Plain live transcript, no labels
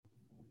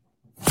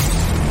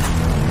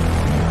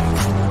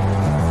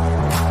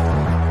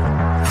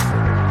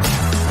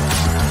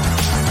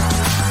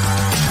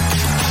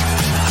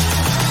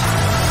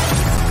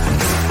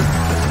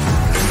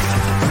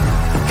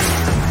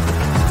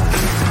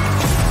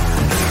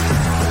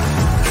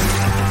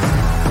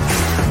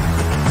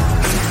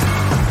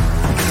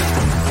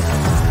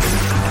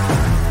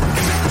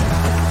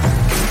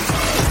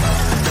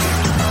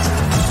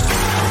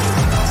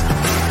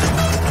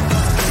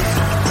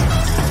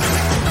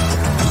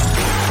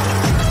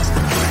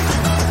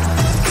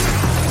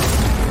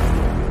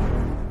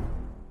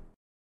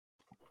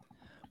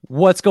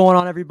What's going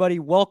on, everybody?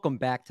 Welcome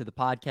back to the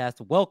podcast.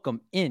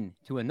 Welcome in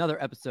to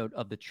another episode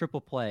of the Triple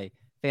Play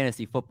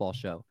Fantasy Football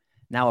Show.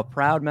 Now a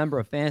proud member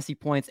of Fantasy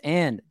Points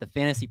and the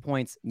Fantasy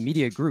Points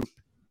Media Group.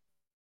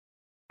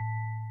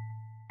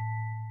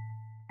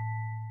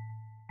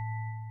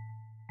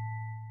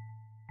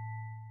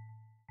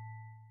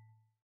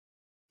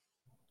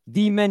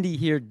 D. Mendy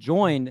here,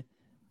 joined,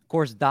 of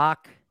course,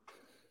 Doc,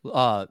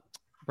 Brad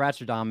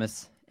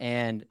Stradamus,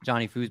 and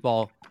Johnny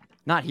Foosball.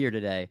 Not here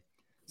today.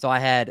 So I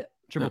had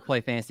Triple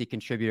Play Fantasy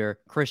contributor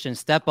Christian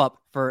step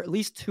up for at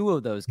least two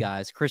of those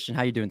guys. Christian,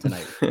 how you doing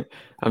tonight?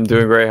 I'm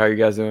doing great. How are you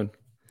guys doing?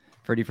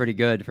 Pretty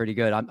good.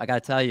 I got to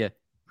tell you,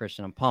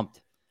 Christian, I'm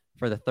pumped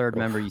for the third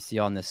member you see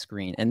on this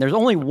screen. And there's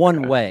only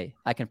one way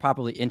I can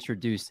properly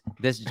introduce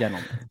this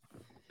gentleman.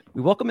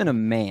 We welcome in a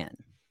man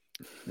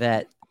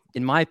that,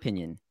 in my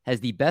opinion, has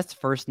the best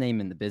first name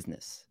in the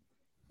business.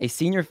 A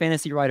senior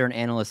fantasy writer and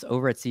analyst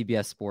over at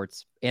CBS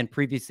Sports and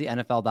previously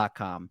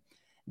NFL.com.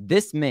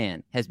 This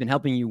man has been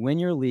helping you win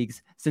your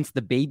leagues since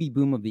the baby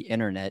boom of the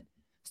internet,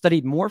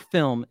 studied more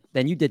film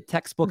than you did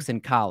textbooks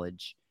in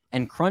college,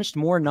 and crunched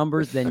more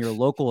numbers than your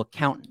local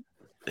accountant.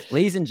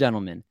 Ladies and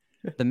gentlemen,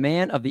 the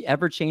man of the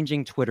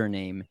ever-changing Twitter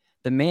name,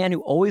 the man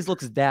who always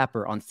looks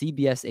dapper on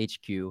CBS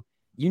HQ.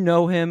 You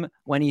know him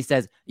when he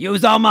says,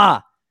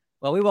 Uzomah!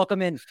 Well, we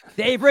welcome in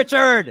Dave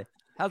Richard.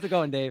 How's it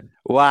going, Dave?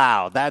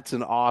 Wow, that's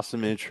an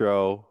awesome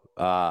intro.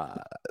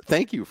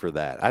 Thank you for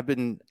that. I've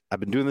been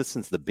doing this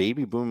since the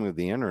baby boom of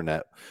the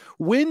internet.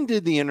 When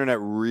did the internet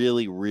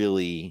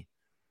really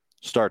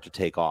start to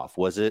take off?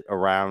 Was it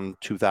around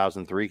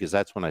 2003? Because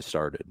that's when I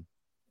started.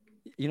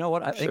 You know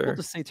what? I think we'll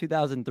just say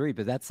 2003,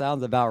 but that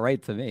sounds about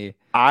right to me.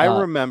 I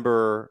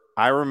remember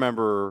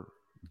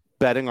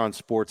betting on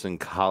sports in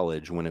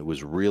college when it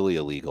was really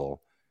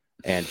illegal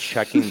and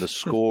checking the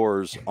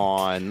scores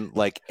on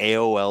like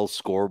AOL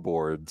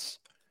scoreboards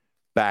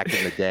back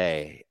in the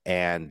day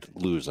and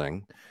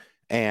losing.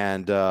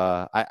 And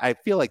I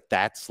feel like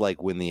that's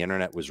like when the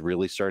internet was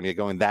really starting to get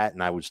going. That,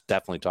 and I was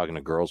definitely talking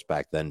to girls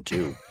back then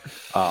too,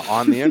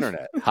 on the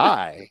internet.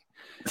 Hi,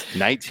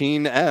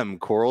 19M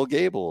Coral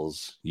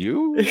Gables.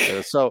 You?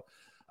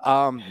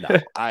 No,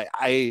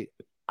 I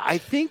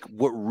think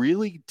what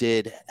really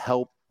did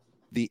help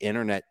the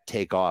internet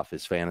take off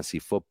is fantasy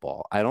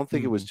football. I don't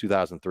think it was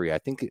 2003. I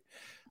think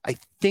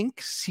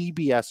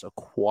CBS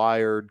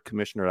acquired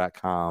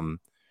Commissioner.com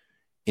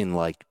in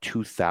like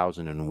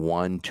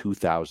 2001,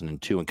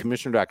 2002. And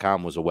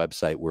Commissioner.com was a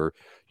website where,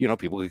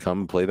 people could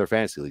come and play their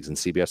fantasy leagues. And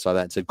CBS saw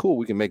that and said, cool,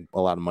 we can make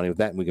a lot of money with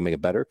that and we can make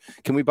it better.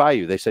 Can we buy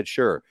you? They said,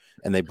 sure.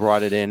 And they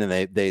brought it in,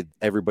 and they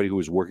everybody who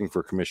was working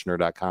for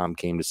Commissioner.com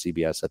came to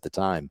CBS at the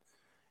time.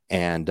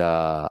 And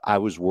I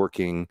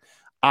joined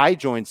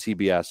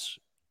CBS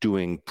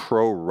doing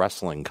pro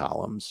wrestling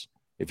columns,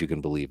 if you can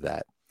believe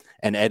that,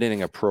 and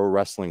editing a pro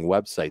wrestling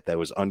website that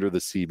was under the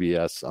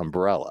CBS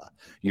umbrella.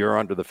 You're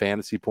under the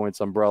Fantasy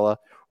Points umbrella.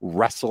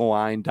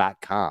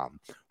 WrestleLine.com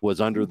was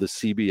under the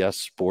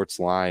CBS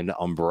Sportsline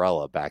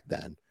umbrella back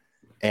then.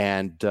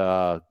 And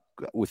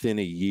within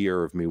a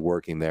year of me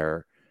working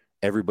there,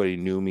 everybody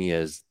knew me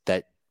as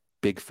that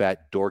big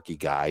fat dorky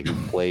guy who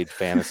played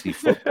fantasy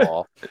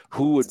football.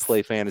 Who would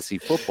play fantasy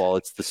football?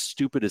 It's the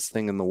stupidest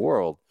thing in the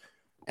world.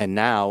 And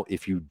now,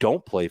 if you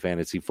don't play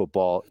fantasy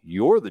football,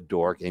 you're the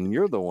dork and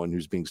you're the one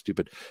who's being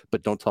stupid.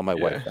 But don't tell my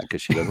wife that,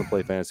 because she doesn't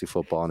play fantasy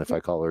football. And if I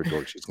call her a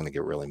dork, she's going to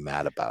get really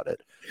mad about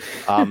it.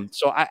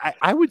 So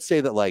I would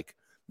say that like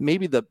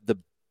maybe the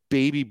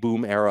baby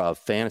boom era of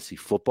fantasy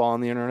football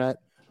on the internet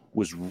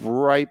was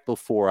right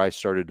before I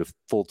started to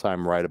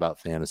full-time write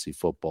about fantasy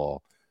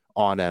football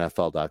on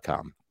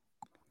NFL.com.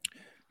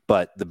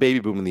 But the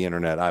baby boom in the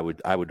internet, I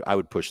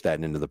would push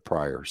that into the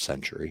prior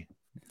century,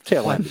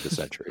 tail end of the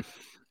century.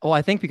 Well,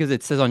 I think because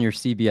it says on your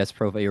CBS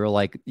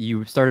profile,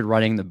 you started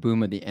running the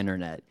boom of the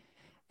internet,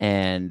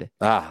 and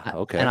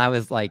okay. And I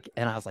was like,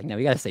 no,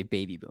 we got to say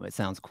baby boom. It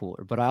sounds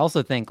cooler. But I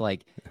also think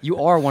like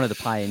you are one of the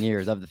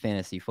pioneers of the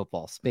fantasy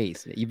football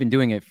space. You've been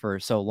doing it for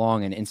so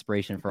long, and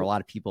inspiration for a lot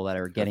of people that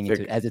are getting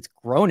into it as it's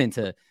grown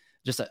into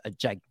just a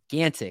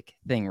gigantic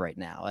thing right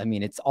now. I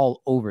mean, it's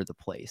all over the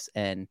place,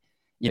 and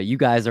you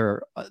guys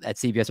are at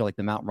CBS are like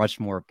the Mount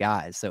Rushmore of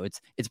guys. So it's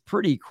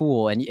pretty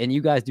cool. And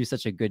you guys do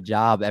such a good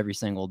job every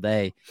single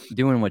day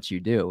doing what you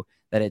do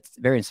that it's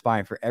very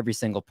inspiring for every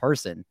single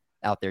person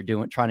out there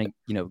trying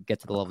to,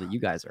 get to the level that you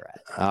guys are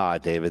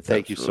at. David,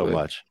 thank you so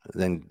much.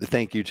 And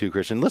thank you too,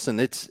 Christian. Listen,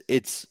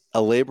 it's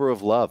a labor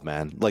of love,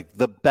 man. Like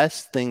the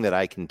best thing that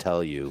I can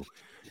tell you,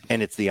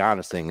 and it's the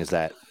honest thing, is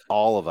that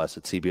all of us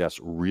at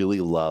CBS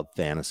really love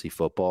fantasy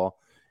football,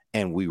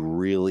 and we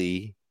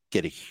really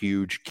get a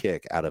huge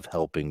kick out of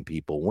helping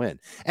people win.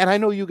 And I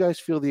know you guys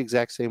feel the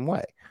exact same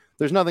way.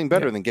 There's nothing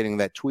better than getting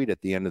that tweet at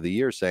the end of the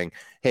year saying,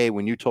 hey,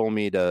 when you told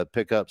me to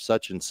pick up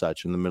such and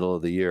such in the middle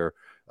of the year,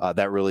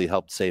 that really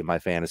helped save my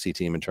fantasy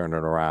team and turn it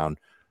around.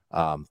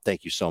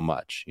 Thank you so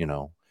much.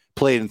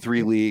 Played in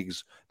 3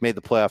 leagues, made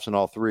the playoffs in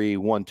all 3,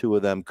 won 2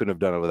 of them, couldn't have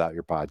done it without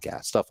your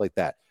podcast, stuff like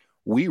that.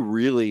 We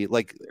really,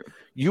 like,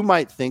 you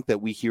might think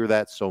that we hear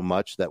that so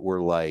much that we're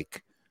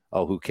like,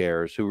 oh, who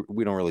cares?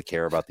 We don't really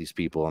care about these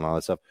people and all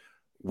that stuff.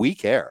 We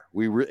care.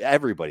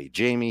 Everybody,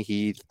 Jamie,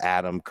 Heath,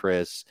 Adam,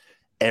 Chris,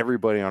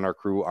 everybody on our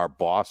crew, our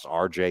boss,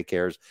 RJ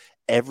cares.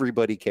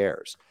 Everybody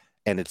cares.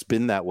 And it's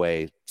been that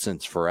way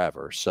since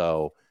forever.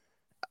 So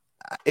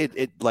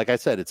it like I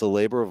said, it's a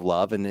labor of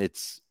love, and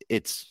it's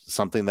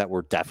something that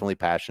we're definitely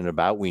passionate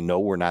about. We know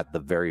we're not the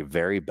very,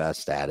 very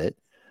best at it,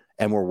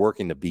 and we're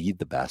working to be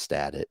the best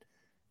at it.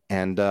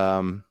 And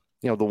the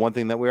one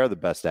thing that we are the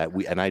best at,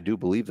 and I do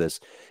believe this,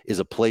 is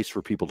a place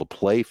for people to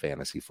play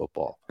fantasy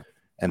football,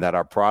 and that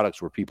our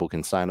products where people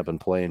can sign up and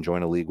play and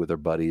join a league with their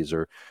buddies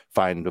or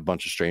find a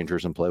bunch of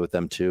strangers and play with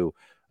them too.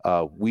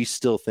 We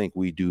still think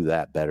we do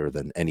that better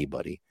than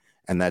anybody.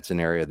 And that's an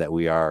area that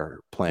we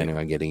are planning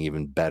on getting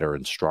even better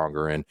and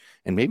stronger in,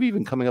 and maybe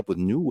even coming up with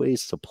new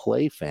ways to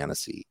play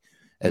fantasy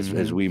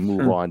as we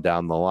move on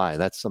down the line.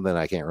 That's something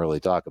I can't really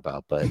talk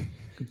about, but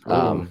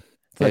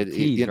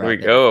there we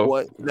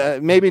go.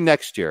 Maybe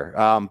next year.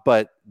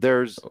 But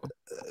there's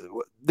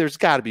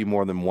got to be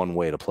more than one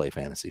way to play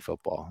fantasy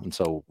football, and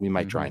so we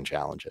might try and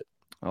challenge it.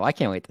 Oh, I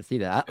can't wait to see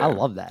that. I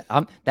love that.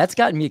 That's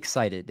gotten me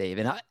excited, Dave,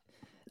 and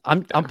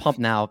I'm pumped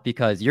now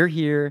because you're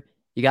here.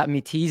 You got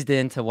me teased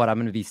into what I'm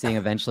going to be seeing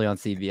eventually on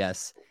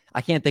CBS.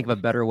 I can't think of a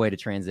better way to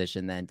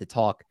transition than to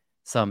talk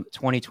some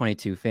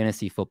 2022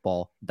 fantasy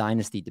football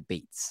dynasty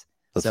debates.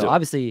 So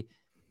obviously,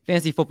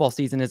 fantasy football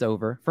season is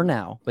over for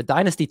now, but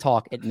dynasty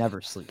talk, it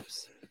never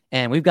sleeps.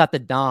 And we've got the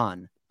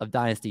Don of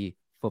dynasty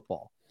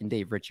football and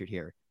Dave Richard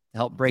here to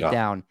help break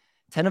down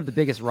 10 of the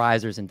biggest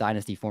risers in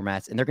dynasty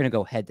formats, and they're going to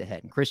go head to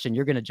head. And Christian,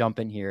 you're going to jump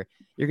in here.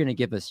 You're going to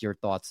give us your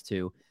thoughts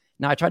too.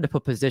 Now, I tried to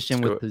put position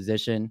with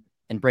position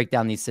and break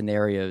down these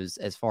scenarios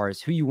as far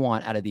as who you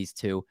want out of these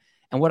two.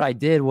 And what I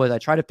did was I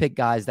tried to pick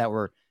guys that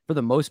were, for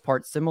the most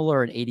part,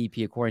 similar in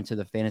ADP according to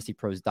the Fantasy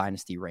Pros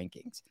Dynasty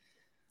rankings.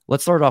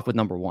 Let's start off with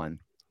number one,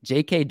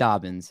 J.K.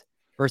 Dobbins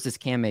versus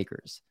Cam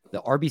Akers.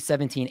 The RB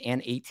 17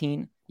 and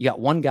 18, you got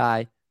one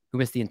guy who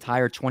missed the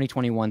entire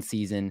 2021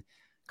 season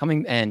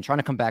coming and trying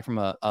to come back from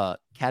a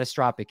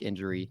catastrophic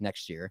injury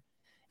next year.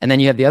 And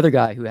then you have the other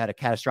guy who had a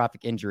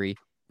catastrophic injury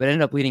but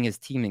ended up leading his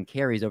team in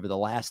carries over the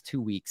last 2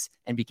 weeks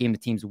and became the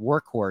team's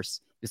workhorse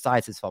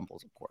besides his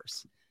fumbles, of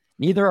course.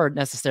 Neither are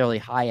necessarily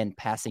high-end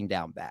passing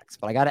down backs,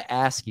 but I got to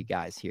ask you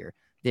guys here.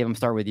 Dave, I'm going to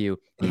start with you.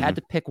 If you had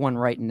to pick one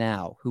right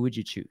now, who would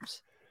you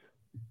choose?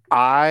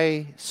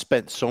 I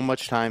spent so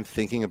much time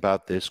thinking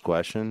about this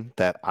question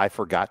that I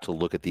forgot to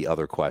look at the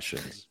other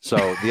questions.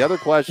 So the other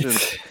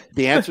questions,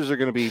 the answers are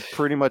going to be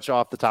pretty much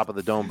off the top of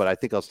the dome, but I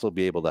think I'll still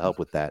be able to help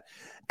with that.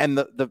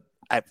 And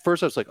at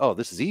first I was like, oh,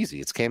 this is easy.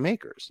 It's Cam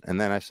Akers.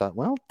 And then I thought,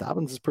 well,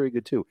 Dobbins is pretty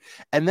good too.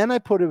 And then I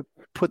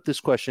put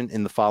this question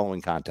in the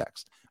following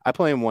context. I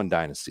play in one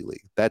dynasty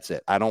league. That's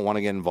it. I don't want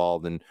to get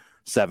involved in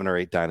 7 or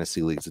 8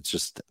 dynasty leagues. It's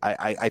just,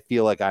 I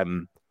feel like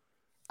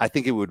I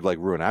think it would like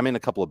ruin. I'm in a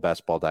couple of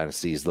best ball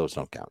dynasties. Those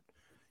don't count.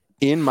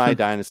 In my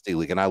dynasty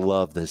league, and I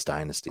love this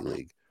dynasty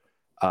league,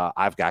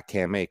 I've got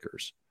Cam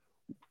Akers.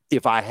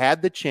 If I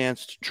had the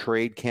chance to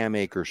trade Cam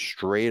Akers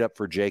straight up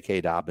for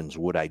J.K. Dobbins,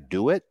 would I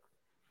do it?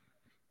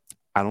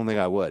 I don't think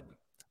I would.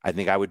 I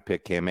think I would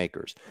pick Cam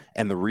Akers.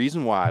 And the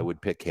reason why I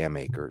would pick Cam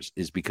Akers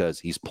is because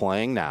he's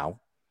playing now,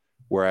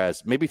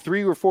 whereas maybe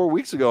 3 or 4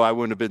 weeks ago, I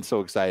wouldn't have been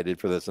so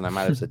excited for this, and I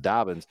might have said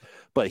Dobbins.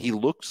 But he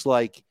looks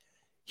like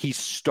he's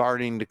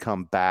starting to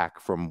come back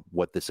from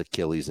what this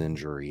Achilles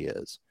injury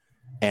is.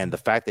 And the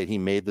fact that he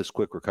made this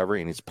quick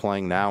recovery and he's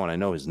playing now, and I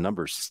know his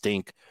numbers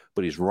stink,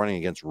 but he's running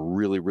against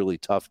really, really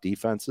tough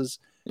defenses.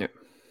 Yeah.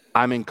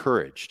 I'm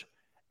encouraged.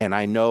 And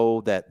I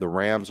know that the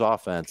Rams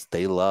offense,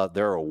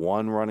 they're a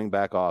one running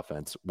back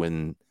offense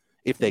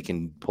if they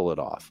can pull it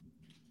off.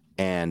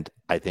 And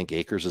I think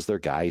Akers is their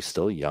guy. He's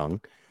still young.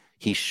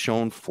 He's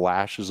shown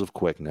flashes of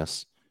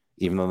quickness,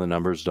 even though the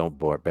numbers don't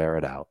bear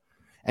it out.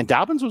 And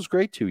Dobbins was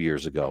great 2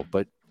 years ago,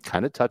 but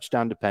kind of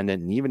touchdown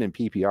dependent. And even in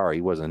PPR,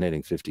 he wasn't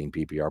hitting 15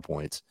 PPR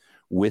points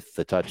with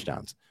the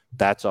touchdowns.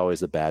 That's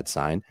always a bad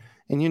sign.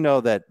 And you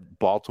know that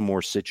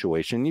Baltimore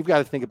situation, you've got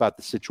to think about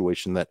the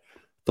situation that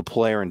the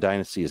player in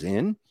Dynasty is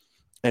in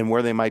and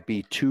where they might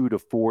be 2 to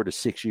 4 to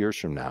 6 years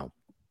from now.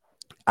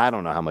 I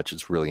don't know how much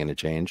it's really going to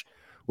change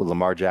with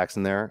Lamar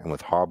Jackson there and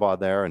with Harbaugh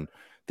there and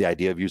the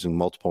idea of using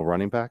multiple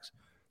running backs.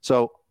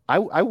 So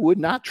I would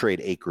not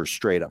trade Akers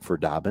straight up for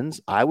Dobbins.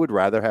 I would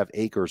rather have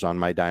Akers on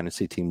my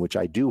Dynasty team, which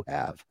I do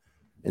have,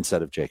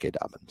 instead of J.K.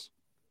 Dobbins.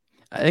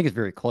 I think it's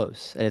very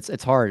close.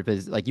 It's hard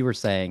because, like you were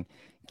saying,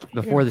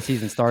 before the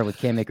season started with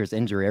Cam Akers'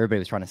 injury, everybody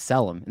was trying to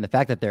sell him. And the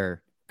fact that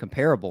they're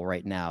comparable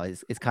right now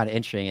is kind of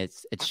interesting.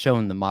 It's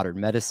shown the modern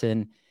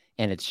medicine,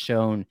 and it's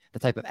shown the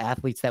type of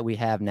athletes that we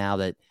have now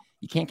that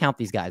you can't count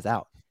these guys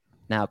out.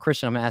 Now,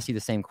 Christian, I'm going to ask you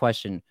the same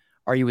question.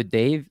 Are you with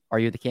Dave? Are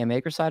you the Cam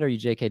Akers side, or are you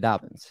J.K.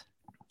 Dobbins?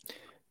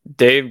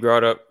 Dave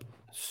brought up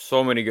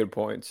so many good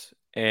points,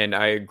 and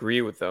I agree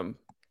with them.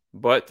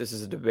 But this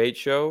is a debate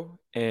show,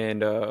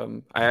 and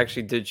I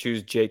actually did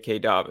choose J.K.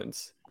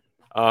 Dobbins.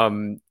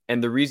 And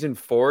the reason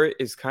for it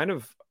is kind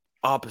of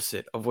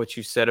opposite of what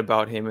you said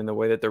about him and the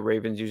way that the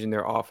Ravens using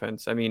their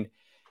offense. I mean,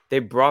 they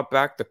brought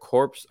back the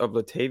corpse of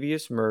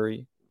Latavius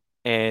Murray.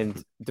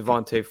 and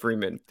Devontae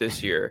Freeman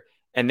this year,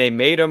 and they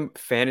made them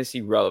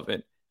fantasy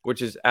relevant,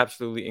 which is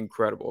absolutely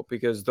incredible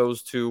because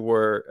those two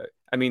were,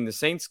 I mean, the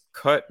Saints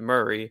cut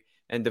Murray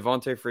and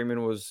Devontae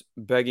Freeman was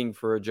begging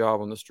for a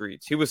job on the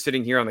streets. He was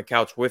sitting here on the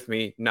couch with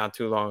me not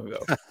too long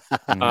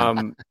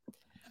ago.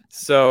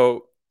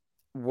 So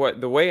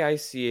the way I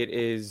see it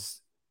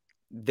is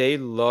they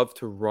love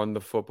to run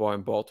the football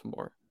in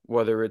Baltimore,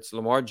 whether it's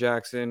Lamar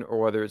Jackson or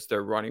whether it's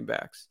their running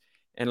backs.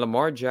 And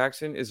Lamar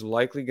Jackson is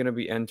likely going to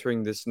be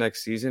entering this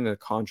next season in a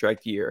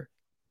contract year.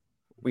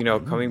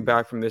 Coming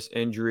back from this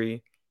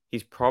injury,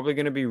 he's probably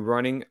going to be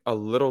running a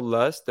little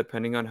less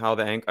depending on how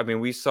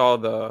we saw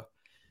the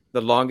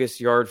longest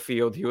yard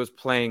field he was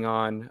playing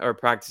on or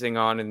practicing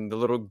on and the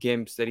little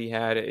gimps that he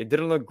had. It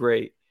didn't look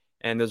great.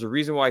 And there's a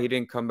reason why he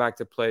didn't come back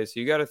to play. So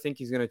you got to think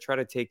he's going to try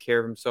to take care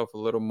of himself a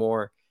little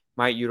more,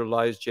 might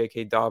utilize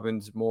J.K.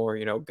 Dobbins more.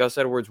 Gus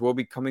Edwards will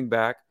be coming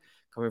back,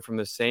 coming from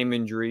the same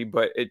injury.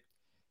 But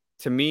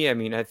to me,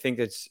 I think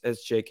it's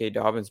J.K.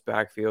 Dobbins'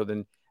 backfield.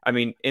 And,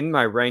 in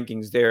my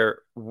rankings, they're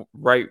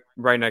right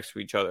next to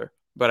each other.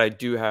 But I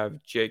do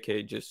have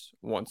J.K. just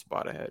one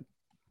spot ahead.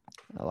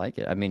 I like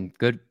it.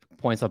 Good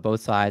points on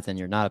both sides, and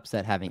you're not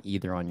upset having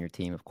either on your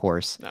team, of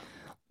course. No.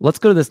 Let's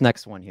go to this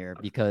next one here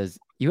because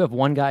you have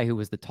one guy who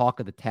was the talk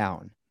of the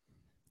town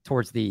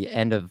towards the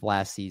end of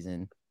last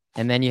season,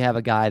 and then you have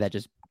a guy that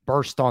just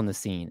burst on the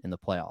scene in the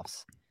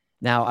playoffs.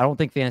 Now, I don't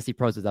think Fantasy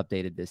Pros has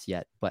updated this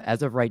yet, but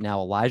as of right now,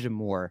 Elijah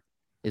Moore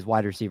is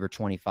wide receiver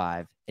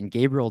 25, and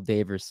Gabriel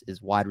Davis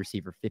is wide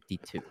receiver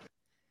 52.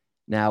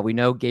 Now, we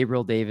know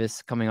Gabriel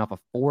Davis coming off a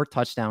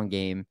 4-touchdown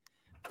game,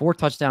 4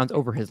 touchdowns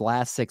over his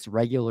last 6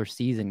 regular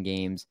season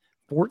games,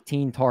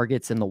 14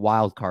 targets in the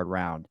wild card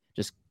round.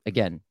 Just,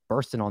 again,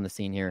 bursting on the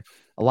scene here.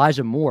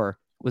 Elijah Moore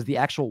was the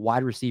actual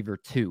wide receiver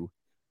 2,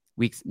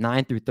 weeks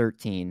 9 through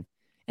 13,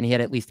 and he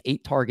had at least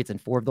 8 targets in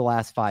 4 of the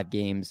last 5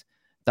 games,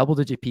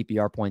 double-digit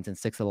PPR points in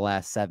 6 of the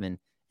last 7,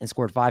 and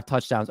scored 5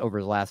 touchdowns over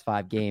his last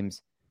 5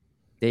 games.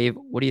 Dave,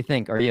 what do you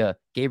think? Are you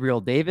Gabriel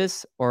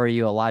Davis or are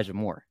you Elijah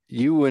Moore?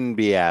 You wouldn't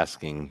be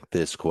asking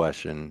this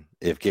question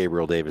if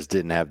Gabriel Davis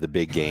didn't have the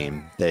big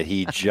game that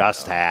he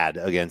just had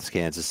against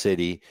Kansas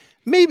City.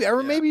 Maybe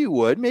you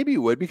would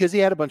because he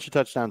had a bunch of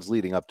touchdowns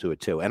leading up to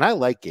it too. And I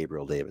like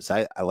Gabriel Davis.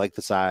 I like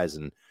the size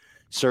and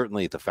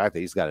certainly the fact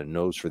that he's got a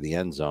nose for the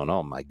end zone.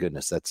 Oh my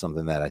goodness. That's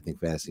something that I think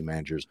fantasy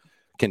managers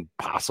can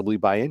possibly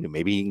buy into.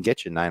 Maybe he can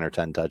get you 9 or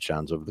 10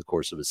 touchdowns over the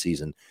course of a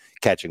season,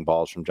 catching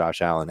balls from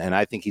Josh Allen. And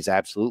I think he's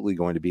absolutely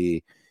going to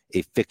be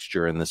a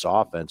fixture in this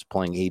offense,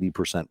 playing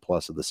 80%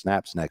 plus of the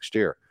snaps next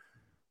year.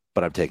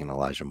 But I'm taking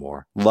Elijah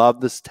Moore. Love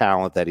this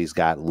talent that he's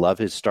got. Love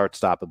his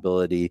start-stop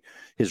ability,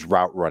 his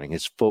route running,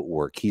 his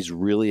footwork. He's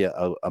really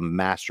a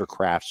master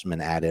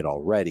craftsman at it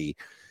already.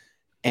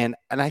 And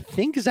I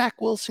think Zach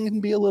Wilson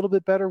can be a little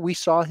bit better. We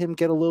saw him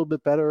get a little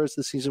bit better as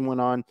the season went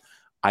on.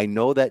 I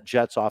know that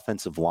Jets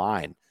offensive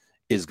line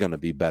is going to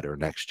be better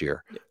next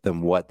year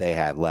than what they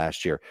had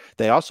last year.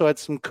 They also had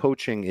some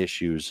coaching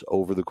issues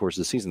over the course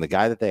of the season. The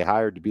guy that they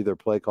hired to be their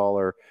play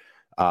caller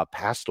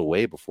passed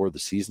away before the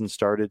season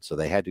started, so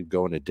they had to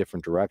go in a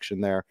different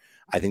direction there.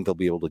 I think they'll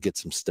be able to get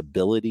some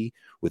stability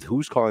with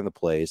who's calling the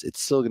plays.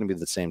 It's still going to be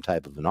the same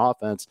type of an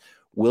offense.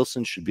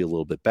 Wilson should be a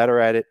little bit better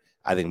at it.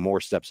 I think Moore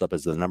steps up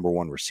as the number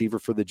 1 receiver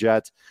for the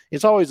Jets.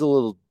 It's always a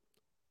little –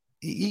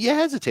 you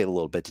hesitate a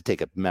little bit to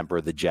take a member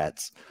of the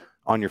Jets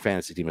on your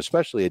fantasy team,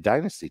 especially a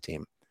dynasty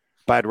team.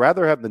 But I'd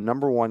rather have the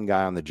number 1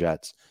 guy on the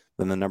Jets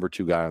than the number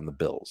 2 guy on the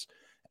Bills.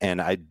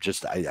 And I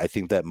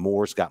think that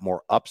Moore's got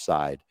more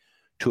upside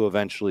to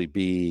eventually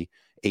be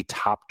a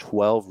top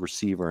 12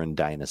 receiver in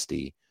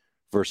dynasty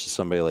versus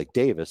somebody like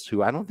Davis,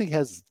 who I don't think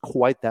has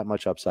quite that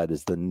much upside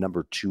as the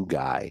number 2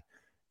 guy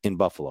in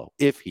Buffalo.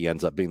 If he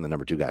ends up being the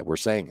number 2 guy, we're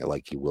saying it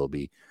like he will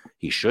be.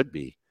 He should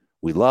be.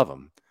 We love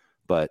him.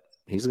 But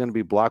he's going to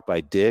be blocked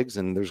by Diggs,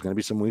 and there's going to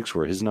be some weeks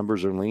where his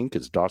numbers are lean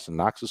because Dawson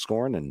Knox is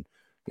scoring, and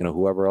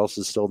whoever else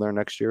is still there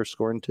next year is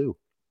scoring too.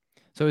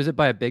 So is it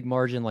by a big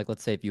margin? Like,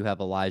 let's say if you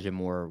have Elijah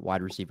Moore,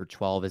 wide receiver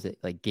 12, is it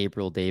like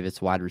Gabriel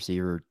Davis, wide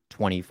receiver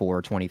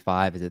 24,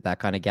 25? Is it that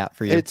kind of gap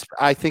for you?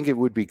 I think it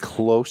would be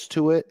close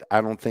to it.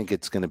 I don't think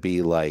it's going to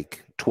be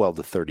like 12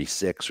 to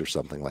 36 or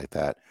something like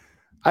that.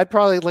 I'd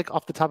probably, like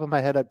off the top of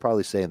my head, I'd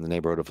probably say in the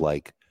neighborhood of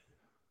like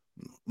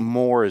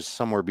Moore is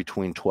somewhere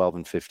between 12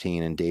 and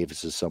 15, and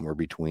Davis is somewhere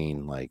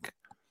between like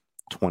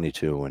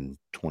 22 and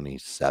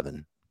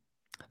 27.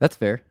 That's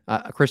fair.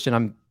 Christian,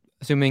 I'm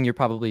assuming you're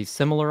probably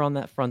similar on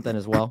that front then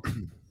as well.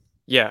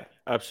 Yeah,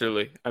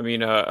 absolutely.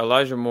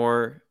 Elijah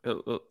Moore,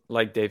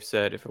 like Dave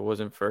said, if it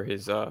wasn't for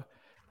his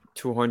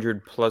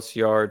 200-plus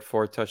yard,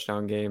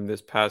 4-touchdown game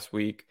this past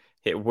week,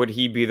 would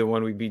he be the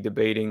one we'd be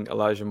debating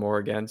Elijah Moore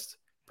against?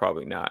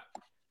 Probably not.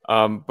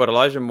 But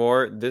Elijah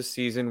Moore this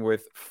season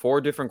with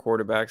 4 different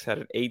quarterbacks had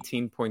an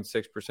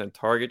 18.6%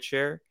 target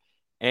share,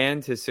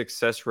 and his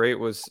success rate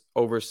was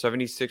over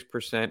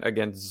 76%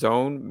 against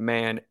zone,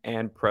 man,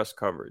 and press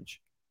coverage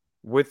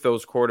with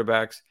those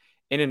quarterbacks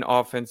in an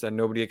offense that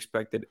nobody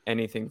expected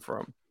anything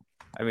from.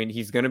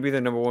 He's going to be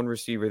the number 1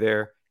 receiver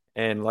there.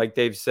 And like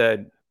Dave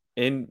said,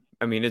 in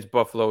I mean, it's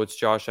Buffalo, it's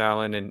Josh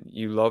Allen, and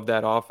you love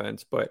that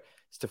offense, but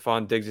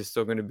Stephon Diggs is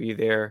still going to be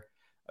there.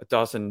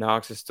 Dawson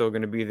Knox is still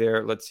going to be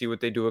there. Let's see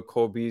what they do with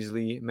Cole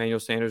Beasley. Emmanuel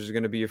Sanders is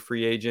going to be a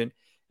free agent.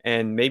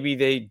 And maybe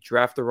they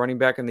draft the running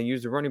back and they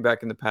use the running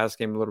back in the pass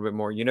game a little bit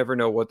more. You never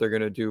know what they're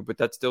going to do, but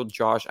that's still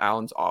Josh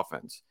Allen's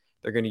offense.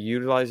 They're going to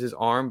utilize his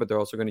arm, but they're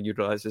also going to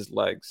utilize his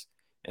legs.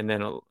 And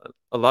then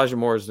Elijah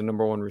Moore is the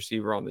number one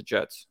receiver on the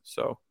Jets.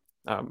 So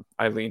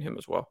I lean him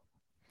as well.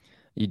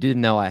 You did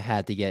know I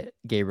had to get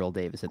Gabriel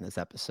Davis in this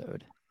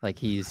episode. Like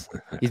he's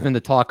been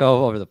the talk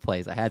all over the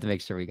place. I had to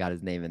make sure we got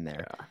his name in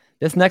there. Yeah.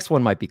 This next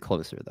one might be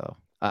closer, though.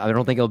 I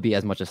don't think it'll be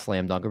as much a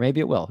slam dunk, or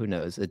maybe it will. Who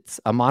knows? It's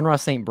Amon-Ra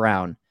St.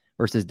 Brown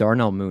versus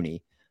Darnell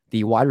Mooney,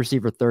 the wide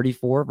receiver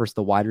 34 versus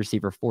the wide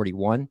receiver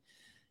 41.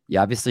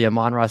 Yeah, obviously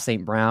Amon-Ra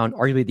St. Brown,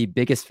 arguably the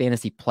biggest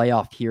fantasy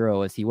playoff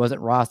hero, as he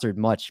wasn't rostered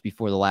much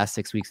before the last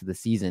 6 weeks of the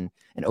season.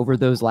 And over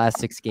those last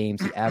 6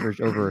 games, he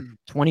averaged over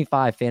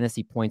 25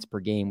 fantasy points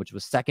per game, which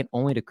was second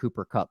only to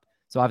Cooper Kupp.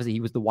 So obviously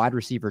he was the wide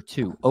receiver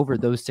 2 over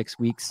those 6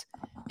 weeks.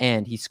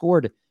 And he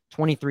scored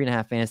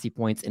 23.5 fantasy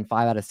points in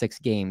 5 out of 6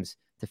 games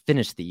to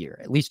finish the year,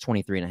 at least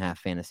 23.5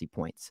 fantasy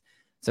points.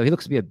 So he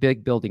looks to be a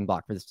big building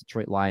block for this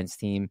Detroit Lions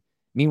team.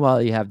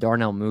 Meanwhile, you have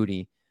Darnell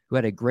Mooney, who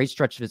had a great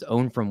stretch of his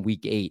own from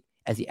week 8,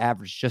 as he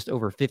averaged just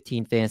over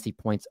 15 fantasy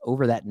points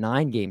over that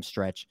 9-game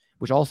stretch,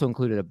 which also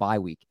included a bye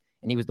week.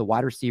 And he was the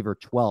wide receiver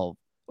 12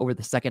 over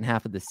the second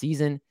half of the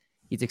season.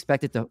 He's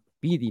expected to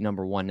be the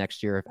number 1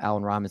 next year if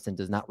Allen Robinson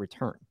does not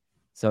return.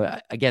 So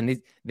again,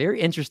 these very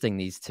interesting,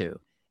 these two.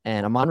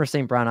 And Amon-Ra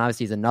St. Brown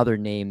obviously is another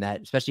name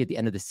that, especially at the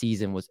end of the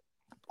season, was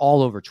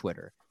all over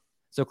Twitter.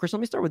 So Chris, let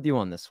me start with you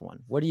on this one.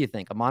 What do you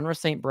think, Amon-Ra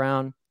St.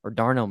 Brown or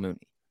Darnell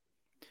Mooney?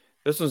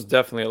 This one's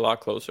definitely a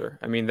lot closer.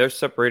 I mean, they're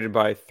separated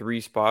by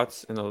 3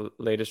 spots in the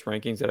latest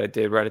rankings that I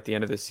did right at the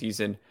end of the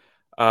season.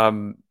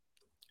 But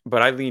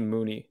I lean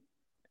Mooney.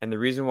 And the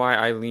reason why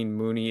I lean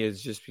Mooney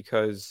is just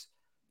because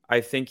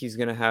I think he's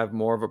going to have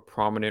more of a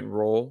prominent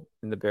role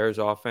in the Bears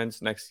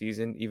offense next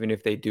season, even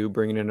if they do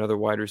bring in another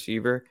wide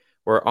receiver,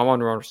 where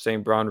Amon-Ra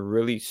St. Brown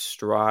really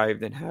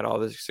strived and had all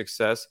this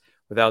success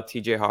without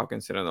TJ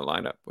Hawkinson in the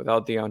lineup,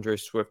 without DeAndre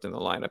Swift in the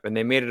lineup. And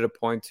they made it a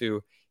point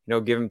to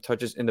give him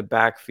touches in the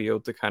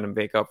backfield to kind of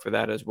make up for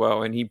that as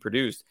well. And he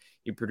produced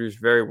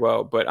very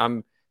well, but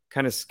I'm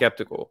kind of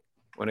skeptical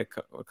when it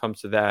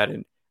comes to that.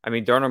 And I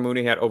mean, Darnell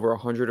Mooney had over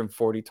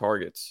 140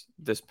 targets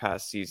this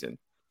past season,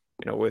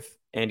 with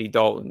Andy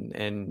Dalton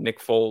and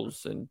Nick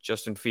Foles and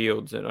Justin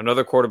Fields and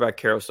another quarterback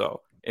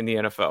carousel in the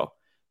NFL.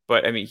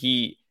 But I mean,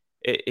 he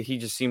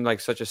just seemed like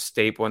such a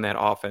staple in that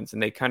offense,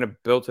 and they kind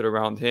of built it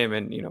around him.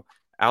 And,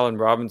 Allen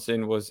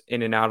Robinson was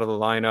in and out of the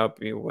lineup,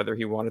 whether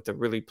he wanted to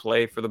really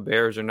play for the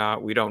Bears or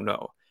not, we don't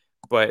know.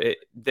 But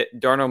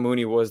Darnell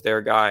Mooney was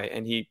their guy,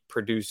 and he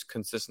produced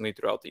consistently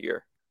throughout the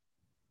year.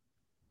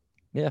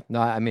 Yeah,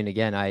 no, I mean,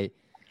 again,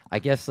 I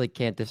guess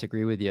can't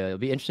disagree with you. It'll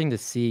be interesting to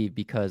see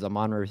because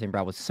Amon-Ra St.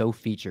 Brown was so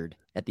featured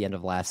at the end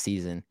of last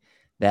season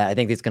that I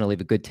think it's going to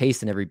leave a good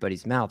taste in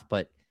everybody's mouth.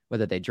 But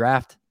whether they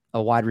draft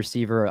a wide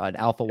receiver, an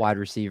alpha wide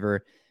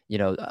receiver,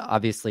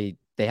 obviously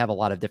they have a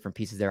lot of different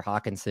pieces there.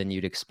 Hawkinson,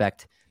 you'd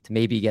expect to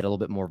maybe get a little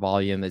bit more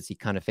volume as he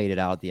kind of faded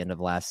out at the end of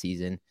last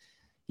season.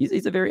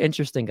 He's a very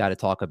interesting guy to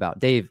talk about.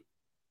 Dave,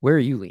 where are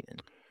you leaning?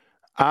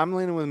 I'm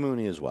leaning with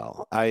Mooney as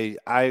well. I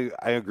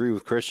agree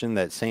with Christian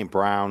that St.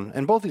 Brown,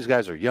 and both these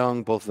guys are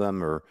young. Both of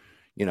them are,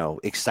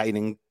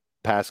 exciting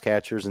pass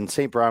catchers. And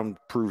St. Brown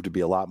proved to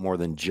be a lot more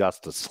than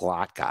just a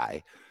slot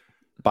guy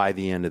by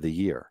the end of the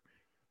year.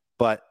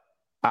 But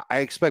I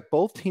expect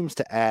both teams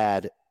to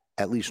add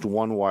at least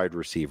one wide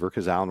receiver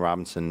because Allen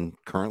Robinson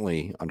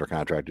currently under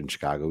contract in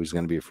Chicago. He's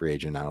going to be a free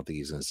agent. I don't think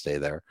he's going to stay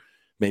there.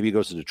 Maybe he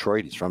goes to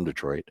Detroit. He's from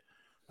Detroit.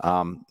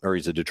 Or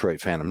he's a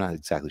Detroit fan. I'm not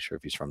exactly sure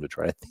if he's from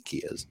Detroit. I think he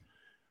is.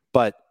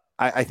 But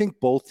I think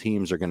both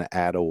teams are going to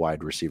add a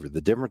wide receiver.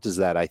 The difference is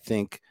that I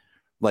think,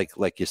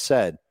 like you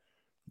said,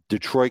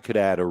 Detroit could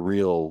add a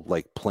real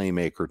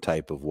playmaker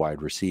type of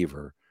wide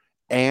receiver,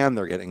 and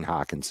they're getting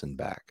Hawkinson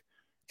back,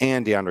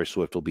 and DeAndre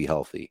Swift will be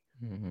healthy.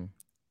 Mm-hmm.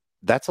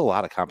 That's a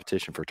lot of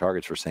competition for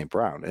targets for St.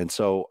 Brown. And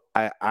so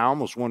I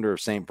almost wonder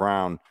if St.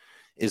 Brown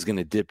is going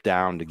to dip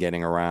down to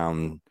getting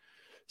around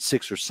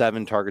 6 or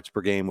 7 targets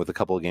per game with a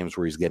couple of games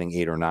where he's getting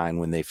 8 or 9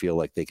 when they feel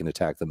like they can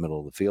attack the middle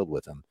of the field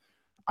with him.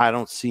 I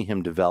don't see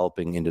him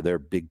developing into their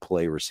big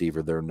play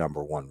receiver, their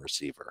number 1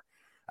 receiver.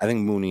 I think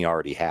Mooney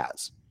already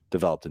has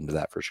developed into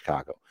that for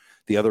Chicago.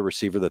 The other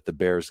receiver that the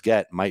Bears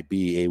get might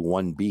be a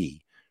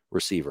 1B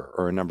receiver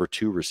or a number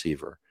 2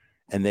 receiver.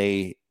 And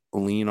they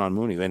lean on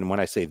Mooney. And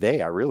when I say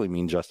they, I really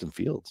mean Justin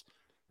Fields.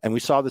 And we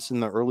saw this in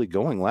the early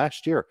going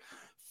last year.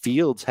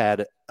 Fields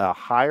had a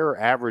higher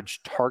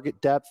average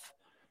target depth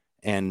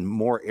and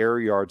more air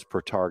yards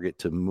per target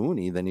to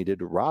Mooney than he did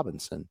to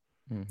Robinson.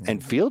 Mm-hmm.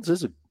 And Fields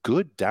is a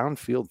good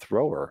downfield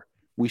thrower.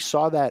 We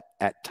saw that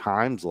at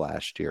times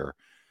last year,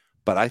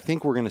 but I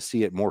think we're going to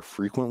see it more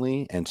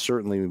frequently and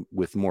certainly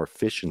with more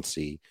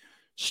efficiency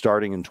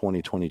starting in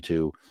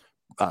 2022.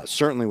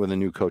 Certainly with a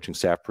new coaching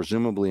staff,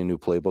 presumably a new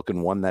playbook,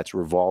 and one that's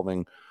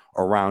revolving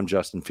around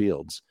Justin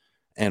Fields,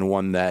 and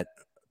one that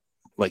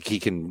like he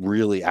can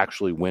really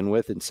actually win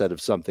with, instead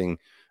of something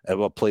of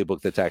a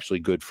playbook that's actually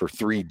good for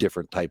 3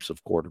 different types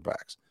of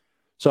quarterbacks.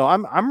 So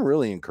I'm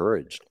really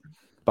encouraged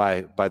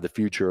by the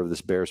future of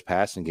this Bears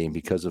passing game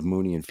because of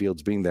Mooney and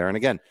Fields being there. And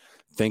again,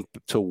 think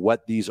to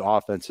what these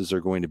offenses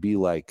are going to be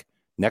like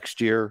next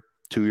year,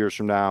 2 years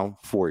from now,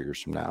 4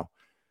 years from now.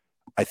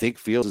 I think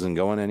Fields isn't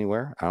going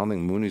anywhere. I don't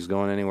think Mooney's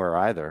going anywhere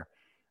either.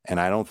 And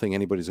I don't think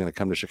anybody's going to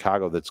come to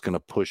Chicago that's going to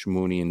push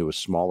Mooney into a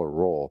smaller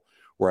role.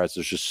 Whereas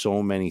there's just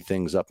so many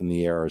things up in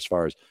the air as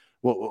far as,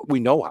 well, we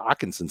know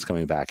Hawkinson's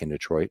coming back in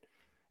Detroit.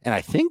 And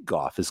I think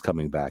Goff is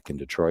coming back in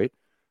Detroit.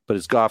 But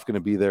is Goff going to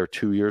be there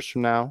 2 years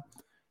from now?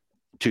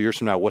 2 years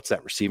from now, what's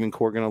that receiving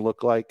core going to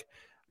look like?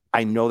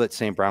 I know that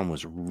St. Brown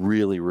was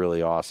really,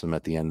 really awesome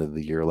at the end of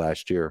the year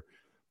last year,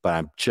 but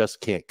I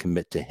just can't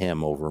commit to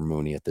him over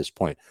Mooney at this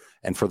point.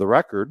 And for the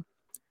record,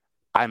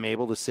 I'm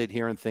able to sit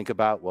here and think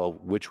about, well,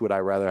 which would I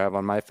rather have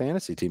on my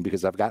fantasy team?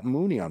 Because I've got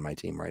Mooney on my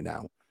team right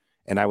now.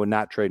 And I would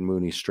not trade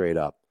Mooney straight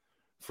up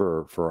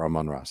for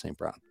Amon-Ra St.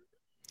 Brown.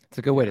 It's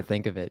a good way to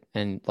think of it.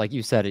 And like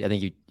you said, I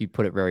think you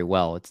put it very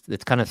well.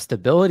 It's kind of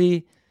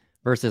stability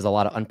versus a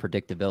lot of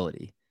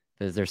unpredictability,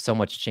 because there's so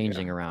much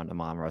changing around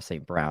Amon-Ra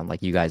St. Brown,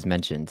 like you guys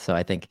mentioned. So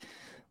I think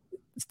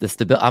it's the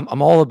stability.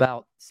 I'm all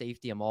about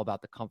safety. I'm all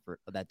about the comfort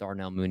that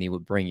Darnell Mooney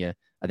would bring you,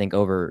 I think,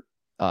 over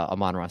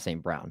Amon-Ra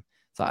St. Brown.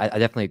 So I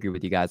definitely agree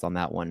with you guys on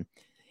that one.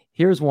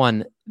 Here's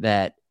one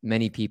that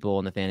many people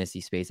in the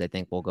fantasy space, I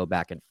think, will go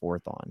back and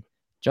forth on.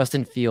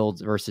 Justin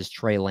Fields versus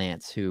Trey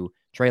Lance, who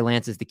Trey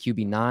Lance is the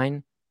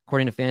QB9,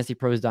 according to Fantasy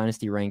Pros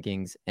Dynasty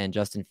rankings, and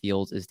Justin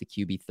Fields is the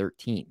QB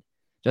 13.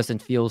 Justin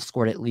Fields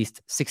scored at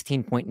least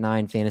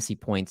 16.9 fantasy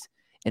points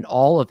in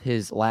all of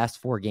his last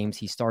 4 games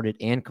he started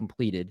and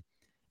completed,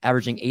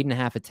 averaging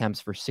 8.5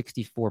 attempts for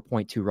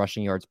 64.2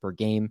 rushing yards per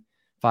game,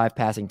 5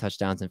 passing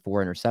touchdowns, and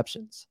 4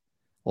 interceptions.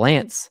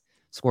 Lance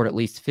scored at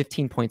least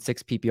 15.6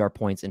 PPR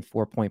points in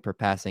 4-point per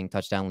passing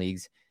touchdown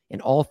leagues. In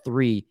all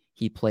 3,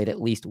 he played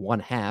at least 1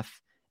 half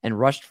and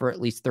rushed for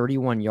at least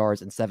 31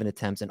 yards and 7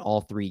 attempts in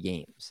all 3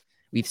 games.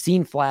 We've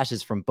seen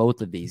flashes from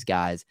both of these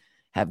guys,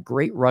 have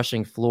great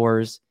rushing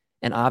floors,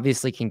 and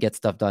obviously can get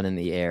stuff done in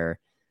the air.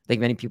 I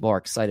think many people are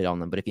excited on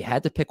them. But if you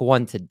had to pick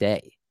one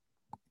today,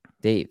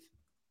 Dave,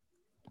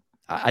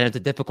 I know it's a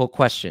difficult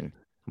question.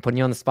 I'm putting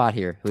you on the spot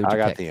here. Who would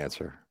you pick? The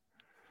answer.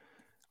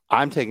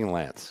 I'm taking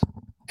Lance.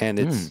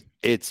 And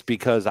it's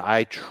because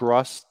I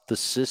trust the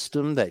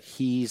system that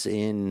he's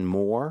in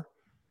more.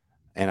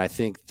 And I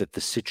think that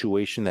the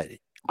situation that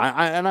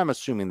I'm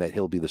assuming that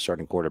he'll be the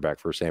starting quarterback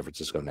for San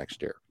Francisco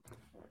next year.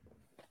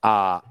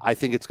 I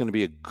think it's going to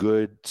be a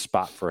good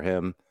spot for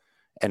him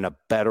and a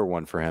better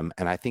one for him.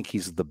 And I think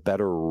he's the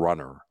better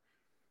runner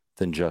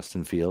than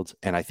Justin Fields.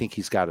 And I think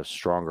he's got a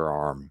stronger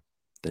arm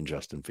than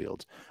Justin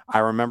Fields. I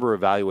remember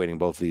evaluating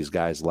both of these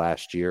guys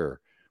last year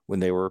when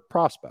they were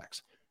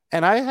prospects.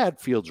 And I had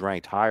Fields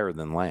ranked higher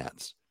than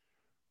Lance.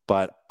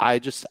 But I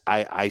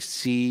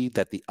see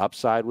that the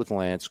upside with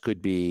Lance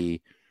could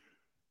be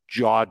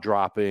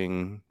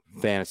jaw-dropping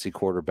fantasy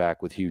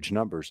quarterback with huge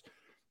numbers.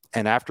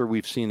 And after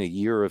we've seen a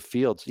year of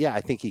Fields, yeah,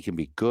 I think he can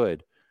be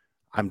good.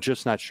 I'm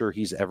just not sure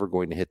he's ever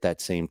going to hit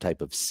that same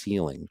type of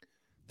ceiling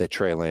that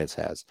Trey Lance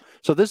has.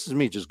 So this is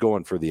me just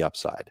going for the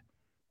upside,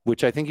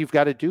 which I think you've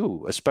got to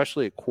do,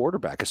 especially at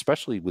quarterback,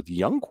 especially with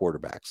young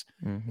quarterbacks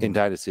in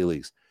dynasty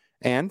leagues.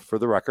 And for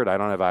the record, I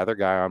don't have either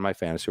guy on my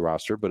fantasy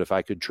roster, but if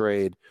I could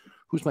trade,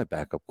 who's my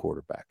backup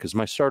quarterback? Because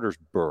my starter's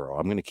Burrow.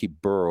 I'm going to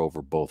keep Burrow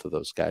over both of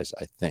those guys,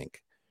 I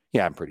think.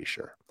 Yeah, I'm pretty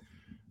sure.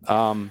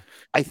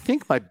 I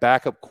think my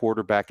backup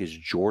quarterback is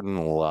Jordan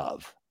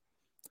Love.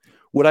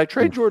 Would I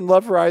trade Jordan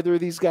Love for either of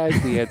these guys?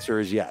 The answer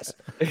is yes.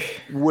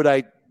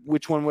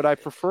 Which one would I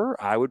prefer?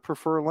 I would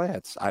prefer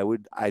Lance.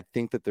 I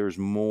think that there's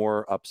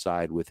more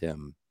upside with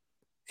him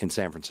in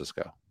San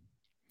Francisco.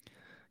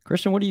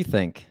 Christian, what do you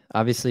think?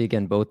 Obviously,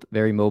 again, both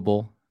very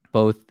mobile,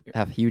 both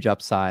have huge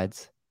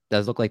upsides.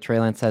 Does look like Trey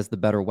Lance has the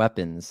better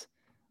weapons.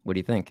 What do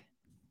you think?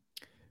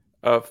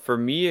 For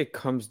me, it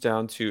comes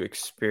down to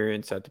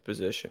experience at the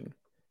position.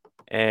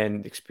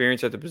 And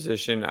experience at the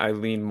position, I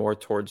lean more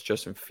towards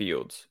Justin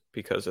Fields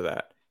because of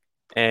that.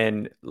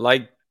 And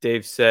like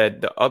Dave said,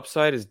 the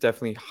upside is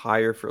definitely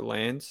higher for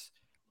Lance.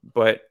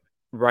 But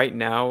right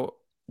now,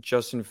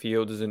 Justin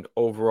Fields is an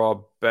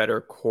overall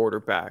better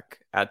quarterback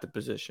at the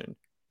position.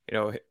 You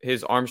know,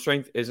 his arm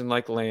strength isn't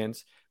like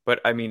Lance, but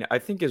I mean, I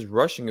think his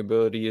rushing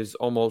ability is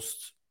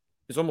almost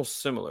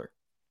similar.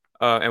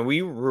 And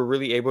we were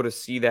really able to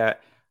see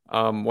that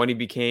when he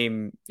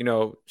became,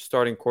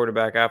 starting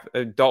quarterback.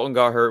 After Dalton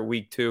got hurt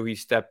week 2, he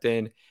stepped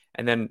in,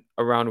 and then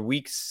around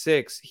week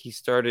 6, he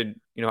started,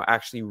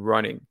 actually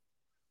running,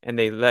 and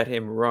they let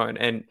him run.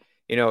 And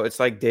it's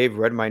like Dave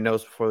read my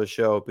notes before the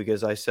show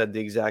because I said the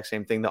exact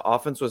same thing. The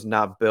offense was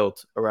not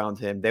built around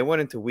him. They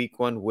went into week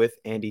 1 with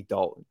Andy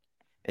Dalton,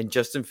 and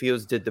Justin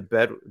Fields did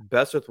the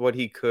best with what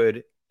he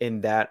could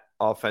in that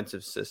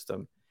offensive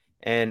system.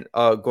 And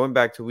going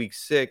back to week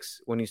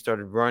 6, when he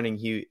started running,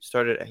 he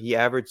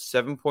averaged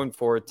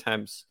 7.4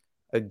 attempts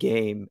a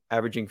game,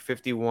 averaging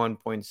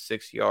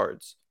 51.6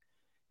 yards.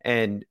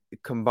 And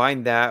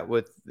combine that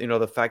with,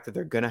 the fact that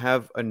they're going to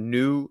have a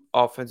new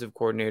offensive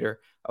coordinator,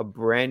 a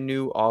brand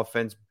new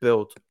offense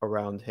built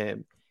around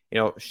him.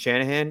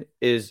 Shanahan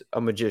is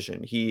a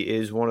magician. He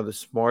is one of the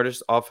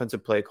smartest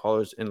offensive play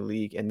callers in the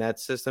league, and that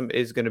system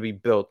is going to be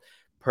built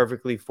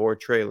perfectly for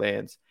Trey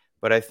Lance.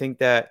 But I think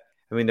that,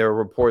 there were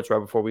reports right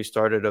before we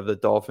started of the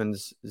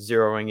Dolphins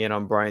zeroing in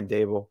on Brian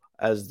Daboll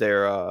as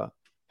their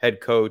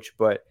head coach,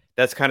 but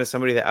that's kind of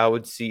somebody that I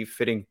would see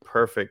fitting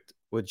perfect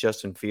with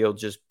Justin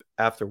Fields just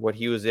after what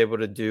he was able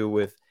to do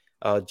with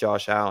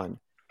Josh Allen.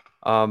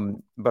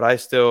 But I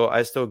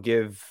still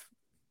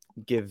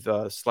give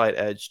a slight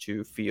edge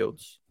to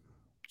Fields.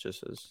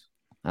 Just as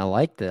I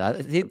like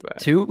that.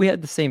 Two, we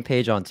had the same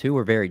page on. Two,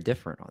 we're very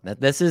different on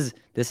that. This is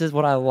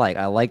what I like.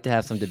 I like to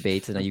have some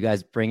debates, and you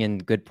guys bring in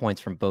good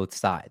points from both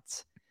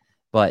sides.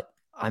 But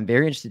I'm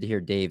very interested to hear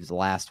Dave's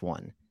last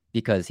one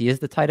because he is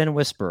the tight end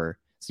whisperer.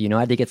 So I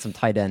had to get some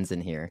tight ends in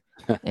here,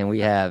 and we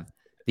have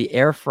the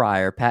air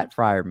fryer Pat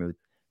Freiermuth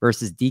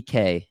versus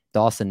DK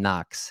Dawson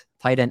Knox.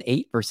 Tight end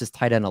 8 versus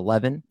tight end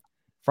 11.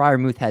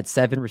 Freiermuth had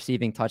 7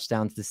 receiving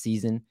touchdowns this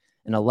season,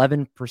 an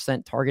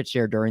 11% target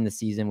share during the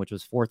season, which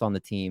was 4th on the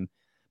team,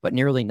 but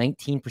nearly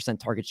 19%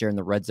 target share in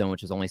the red zone,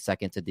 which was only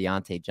 2nd to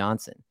Deontay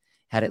Johnson.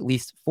 Had at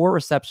least 4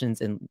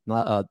 receptions in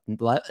I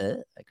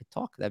could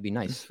talk. That'd be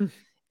nice.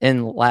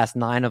 In last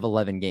 9 of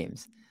 11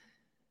 games.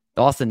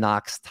 Dawson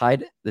Knox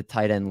tied the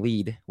tight end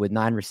lead with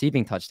 9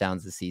 receiving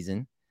touchdowns this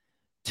season.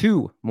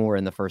 2 more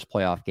in the first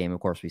playoff game, of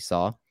course, we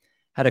saw.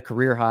 Had a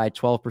career high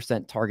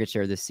 12% target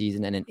share this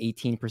season and an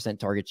 18%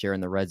 target share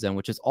in the red zone,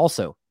 which is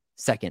also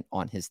 2nd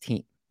on his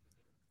team.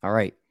 All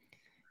right.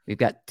 We've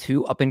got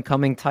 2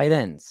 up-and-coming tight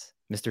ends.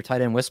 Mr.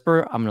 Tight End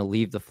Whisperer, I'm going to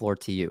leave the floor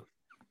to you.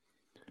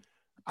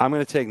 I'm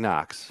going to take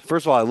Knox.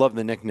 First of all, I love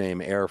the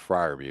nickname Air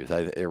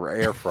Freiermuth.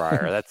 Air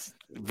Fryer. That's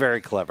very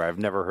clever. I've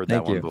never heard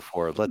that one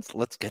before.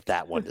 Let's get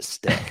that one to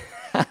stick.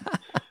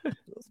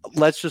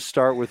 Let's just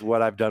start with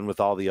what I've done with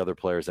all the other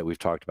players that we've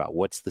talked about.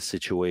 What's the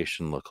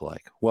situation look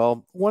like?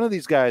 Well, one of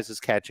these guys is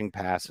catching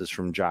passes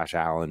from Josh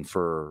Allen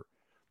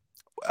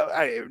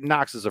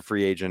Knox is a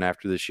free agent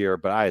after this year,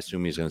 but I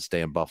assume he's going to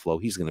stay in Buffalo.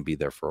 He's going to be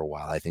there for a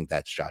while. I think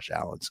that's Josh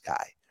Allen's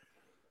guy.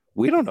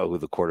 We don't know who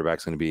the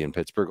quarterback's going to be in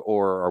Pittsburgh,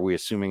 or are we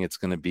assuming it's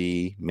going to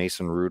be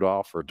Mason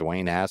Rudolph or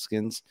Dwayne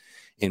Haskins?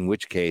 In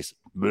which case,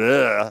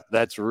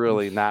 that's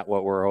really not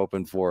what we're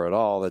hoping for at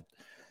all. That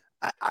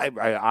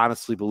I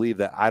honestly believe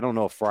that I don't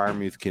know if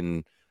Freiermuth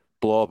can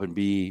blow up and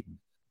be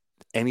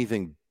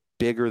anything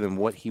bigger than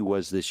what he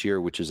was this year,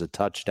 which is a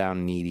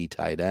touchdown needy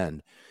tight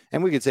end.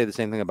 And we could say the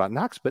same thing about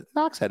Knox, but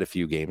Knox had a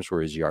few games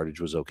where his yardage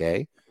was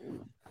okay.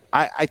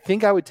 I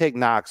think I would take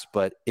Knox,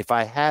 but if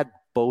I had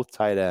both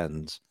tight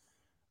ends,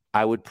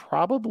 I would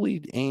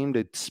probably aim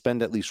to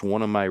spend at least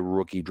one of my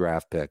rookie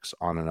draft picks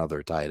on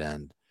another tight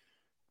end.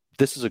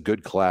 This is a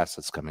good class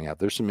that's coming out.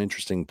 There's some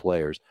interesting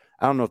players.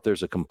 I don't know if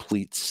there's a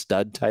complete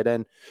stud tight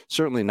end.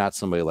 Certainly not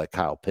somebody like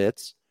Kyle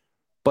Pitts,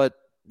 but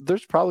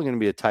there's probably going to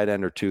be a tight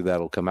end or two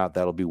that'll come out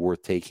that'll be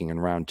worth taking in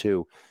round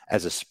 2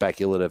 as a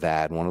speculative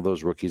ad, one of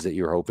those rookies that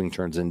you're hoping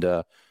turns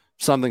into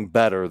something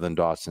better than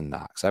Dawson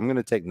Knox. I'm going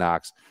to take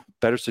Knox.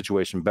 Better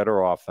situation,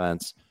 better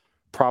offense,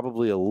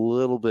 probably a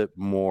little bit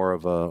more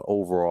of an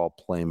overall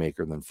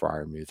playmaker than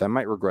Freiermuth. I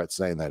might regret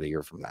saying that a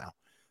year from now,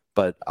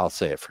 but I'll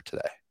say it for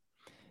today.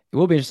 It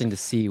will be interesting to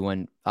see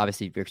when,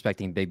 obviously, if you're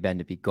expecting Big Ben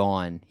to be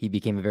gone, he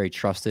became a very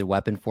trusted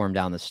weapon for him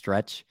down the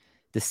stretch.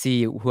 To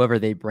see whoever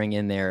they bring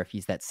in there, if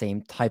he's that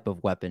same type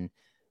of weapon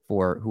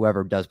for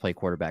whoever does play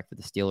quarterback for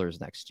the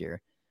Steelers next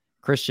year.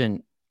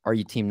 Christian, are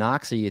you team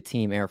Knox or are you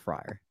team Air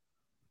Fryer?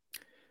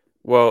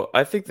 Well,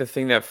 I think the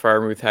thing that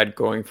Freiermuth had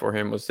going for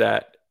him was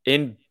that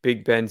in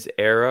Big Ben's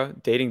era,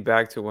 dating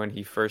back to when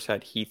he first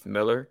had Heath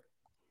Miller,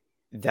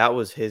 that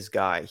was his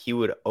guy. He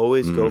would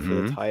always go for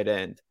the tight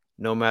end,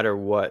 no matter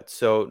what.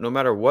 So no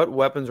matter what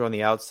weapons were on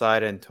the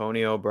outside,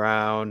 Antonio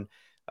Brown,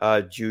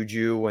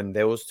 Juju, when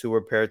those two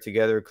were paired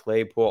together,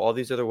 Claypool, all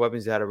these other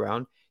weapons he had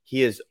around,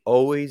 he has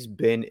always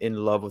been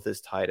in love with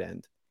his tight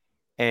end.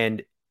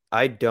 And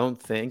I don't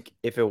think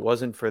if it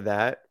wasn't for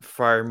that,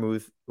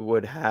 Freiermuth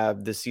would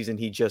have the season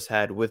he just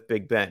had with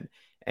Big Ben.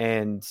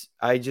 And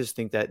I just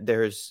think that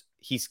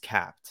he's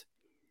capped.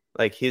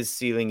 Like his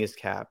ceiling is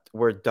capped.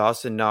 Where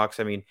Dawson Knox,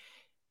 I mean,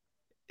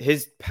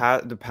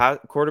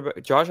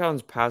 quarterback Josh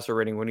Allen's passer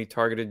rating when he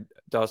targeted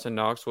Dawson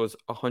Knox was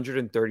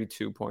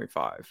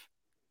 132.5.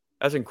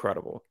 That's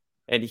incredible.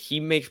 And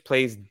he makes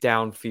plays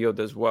downfield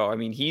as well. I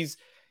mean, he's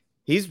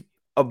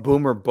a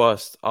boomer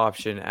bust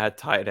option at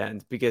tight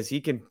end because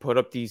he can put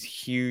up these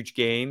huge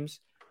games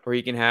where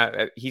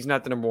he's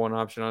not the number one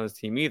option on his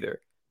team either.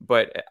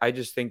 But I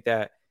just think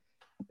that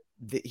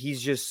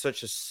he's just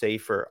such a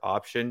safer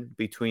option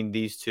between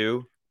these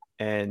two.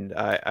 And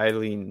I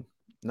lean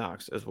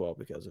Knox as well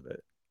because of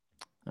it.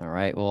 All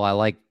right. Well, I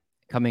like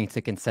coming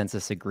to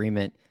consensus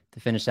agreement to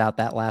finish out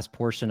that last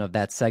portion of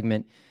that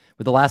segment.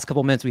 With the last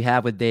couple minutes we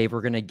have with Dave,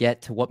 we're going to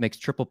get to what makes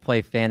Triple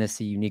Play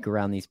Fantasy unique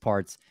around these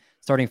parts.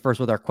 Starting first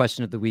with our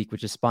question of the week,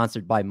 which is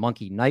sponsored by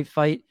Monkey Knife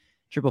Fight.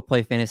 Triple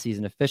Play Fantasy is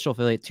an official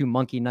affiliate to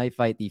Monkey Knife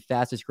Fight, the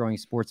fastest growing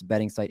sports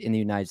betting site in the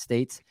United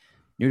States.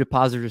 New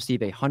depositors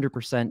receive a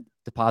 100%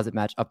 deposit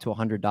match up to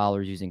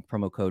 $100 using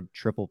promo code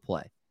Triple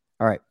Play.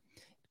 All right.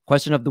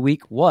 Question of the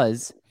week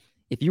was,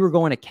 if you were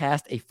going to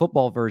cast a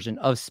football version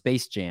of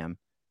Space Jam,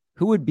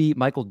 who would be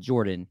Michael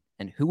Jordan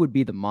and who would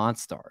be the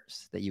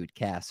Monstars that you would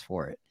cast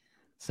for it?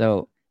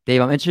 So,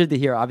 Dave, I'm interested to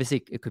hear,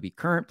 obviously, it could be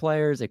current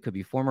players, it could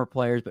be former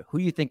players, but who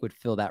do you think would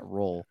fill that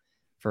role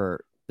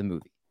for the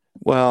movie?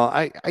 Well,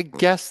 I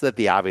guess that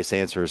the obvious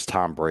answer is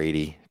Tom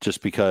Brady,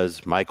 just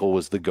because Michael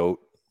was the GOAT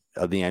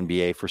of the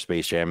NBA for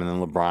Space Jam, and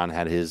then LeBron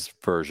had his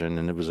version,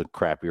 and it was a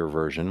crappier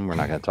version. We're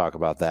not going to talk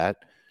about that.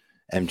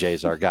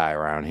 MJ's our guy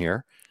around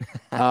here.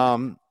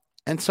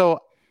 And so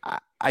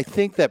I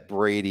think that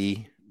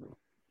Brady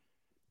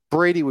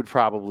would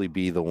probably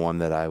be the one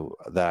that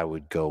I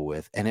would go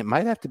with. And it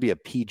might have to be a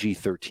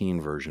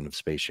PG-13 version of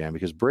Space Jam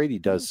because Brady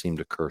does seem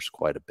to curse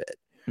quite a bit.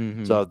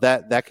 Mm-hmm. So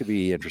that could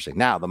be interesting.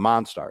 Now, the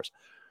Monstars.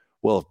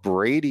 Well, if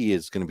Brady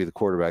is going to be the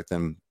quarterback,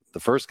 then the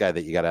first guy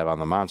that you got to have on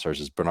the Monstars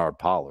is Bernard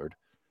Pollard,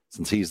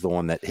 since he's the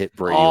one that hit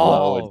Brady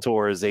low and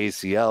tore his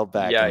ACL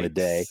back in the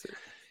day.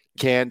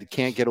 Can't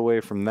get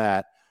away from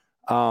that.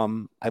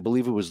 I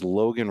believe it was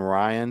Logan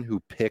Ryan who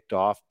picked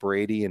off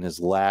Brady in his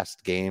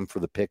last game for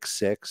the pick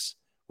six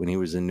when he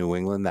was in New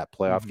England, that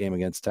playoff game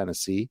against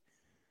Tennessee.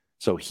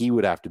 So he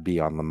would have to be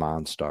on the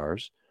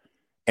Monstars.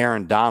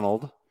 Aaron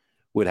Donald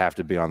would have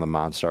to be on the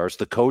Monstars.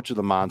 The coach of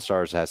the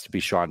Monstars has to be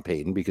Sean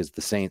Payton because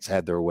the Saints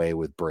had their way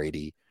with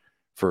Brady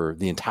for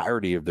the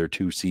entirety of their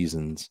 2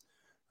 seasons.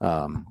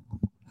 With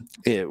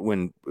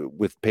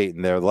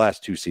Payton there, the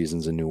last 2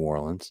 seasons in New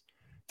Orleans.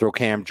 Throw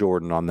Cam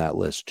Jordan on that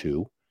list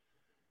too.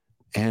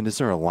 And is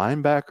there a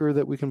linebacker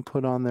that we can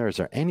put on there? Is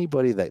there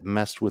anybody that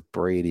messed with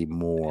Brady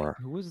more?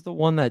 Who was the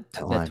one that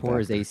tore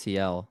his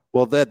ACL?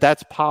 Well,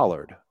 that's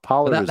Pollard.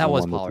 Pollard that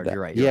was Pollard.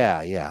 You're right.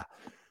 Yeah.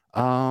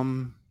 What?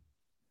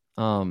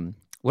 No.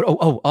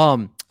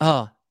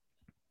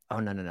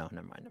 Never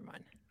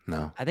mind.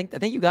 No. I think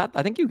you got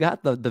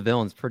the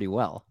villains pretty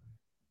well.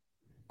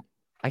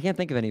 I can't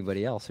think of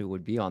anybody else who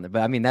would be on there,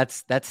 but I mean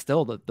that's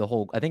still the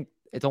whole. I think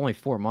it's only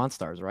 4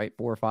 Monstars, right?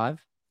 4 or 5.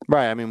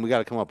 Right. I mean, we got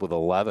to come up with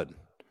 11.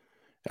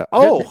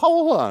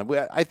 Hold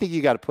on. I think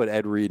you got to put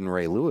Ed Reed and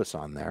Ray Lewis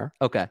on there.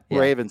 Okay. Yeah.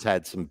 Ravens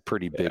had some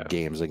pretty big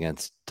games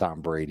against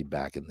Tom Brady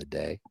back in the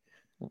day.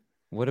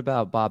 What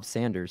about Bob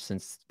Sanders,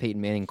 since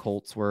Peyton Manning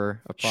Colts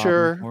were a problem?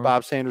 Sure,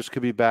 Bob Sanders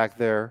could be back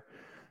there.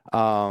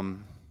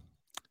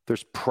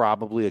 There's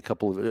probably a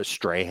couple of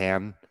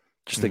Strahan.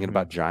 Just thinking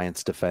about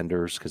Giants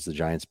defenders because the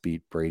Giants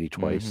beat Brady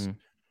twice.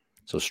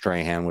 So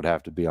Strahan would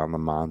have to be on the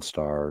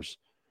Monstars.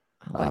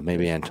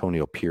 Maybe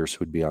Antonio Pierce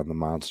would be on the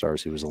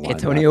Monstars. He was a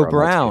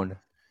linebacker.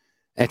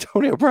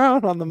 Antonio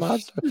Brown on the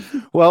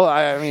Monstars. Well,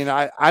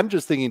 I'm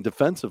just thinking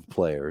defensive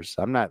players.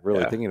 I'm not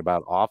really thinking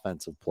about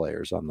offensive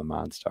players on the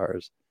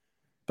Monstars.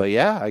 But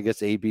yeah, I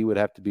guess AB would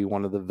have to be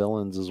one of the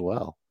villains as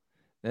well.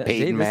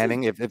 Peyton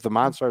Manning. If the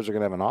Monstars are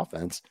going to have an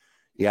offense,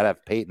 you got to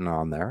have Peyton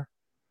on there.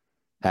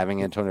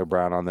 Having Antonio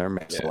Brown on there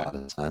makes a lot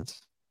of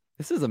sense.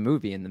 This is a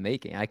movie in the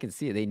making. I can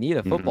see it. They need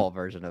a football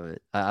version of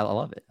it. I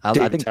love it. I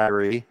think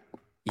Tyree.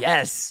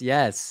 Yes. You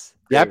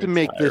have to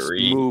make this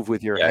move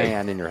with your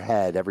hand in your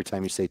head every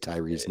time you say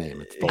Tyree's name.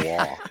 It's the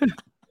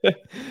law.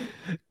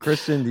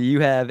 Christian, do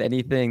you have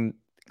anything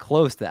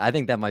close to that? I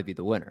think that might be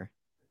the winner.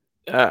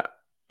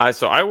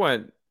 I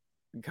went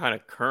kind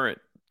of current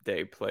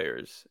day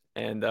players,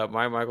 and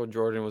my Michael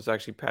Jordan was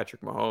actually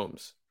Patrick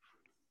Mahomes.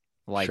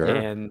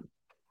 And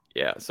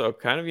yeah, so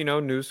kind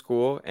of new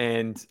school.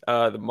 And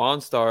the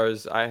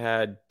Monstars, I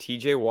had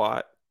T.J.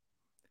 Watt,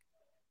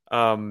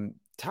 Tyrann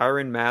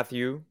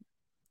Mathieu,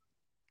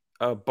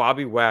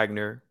 Bobby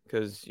Wagner,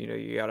 because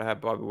you got to have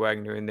Bobby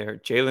Wagner in there.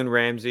 Jalen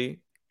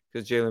Ramsey,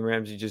 because Jalen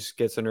Ramsey just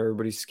gets under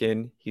everybody's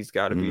skin. He's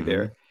got to be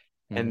there.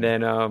 And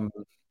then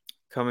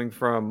coming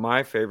from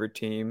my favorite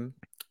team,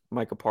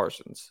 Micah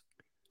Parsons,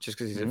 just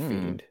because he's a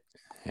fiend.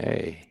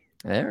 Hey,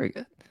 there we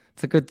go.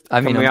 It's a good.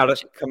 Coming out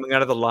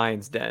of the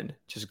Lions' den,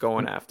 just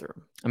going after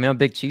him. I mean, I'm a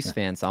big Chiefs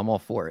fan, so I'm all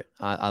for it.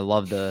 I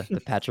love the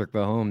Patrick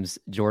Mahomes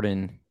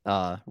Jordan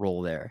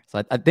role there.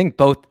 So I think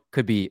both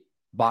could be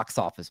box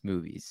office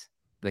movies.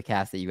 The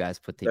cast that you guys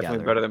put together,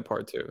 definitely better than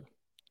part 2.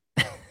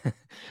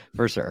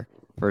 For sure.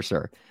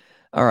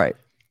 All right,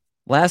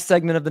 last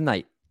segment of the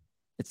night.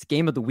 It's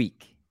game of the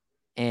week.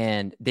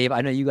 And Dave,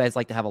 I know you guys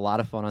like to have a lot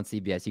of fun on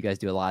CBS. You guys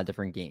do a lot of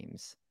different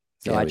games.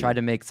 So I tried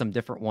to make some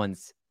different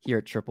ones here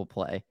at Triple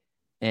Play.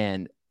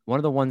 And one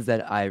of the ones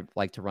that I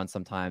like to run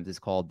sometimes is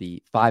called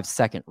the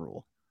 5-second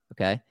rule.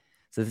 Okay.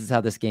 So this is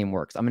how this game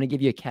works. I'm going to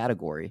give you a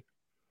category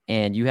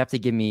and you have to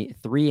give me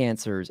 3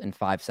 answers in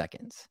 5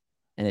 seconds.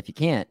 And if you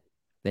can't,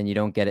 then you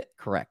don't get it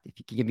correct. If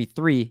you can give me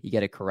 3, you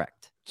get it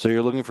correct. So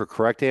you're looking for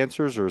correct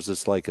answers, or is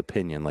this like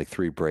opinion, like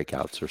 3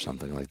 breakouts or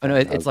something like that? Oh, no,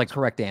 it's like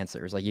correct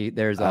answers. Like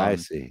there's I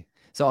see.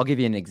 So I'll give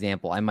you an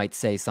example. I might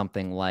say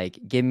something like,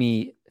 give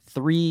me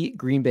 3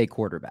 Green Bay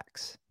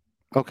quarterbacks.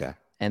 Okay.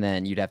 And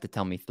then you'd have to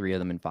tell me 3 of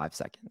them in 5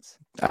 seconds.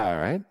 All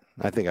right.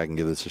 I think I can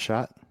give this a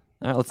shot.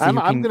 All right, let's see.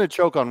 I'm going to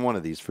choke on one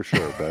of these for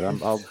sure, but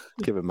I'll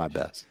give it my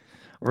best.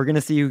 We're going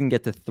to see who can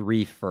get to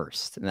 3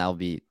 first, and that'll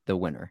be the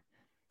winner.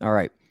 All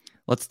right.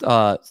 Let's,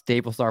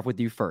 Dave, we'll start with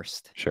you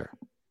first. Sure.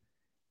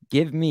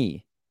 Give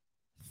me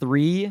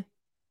 3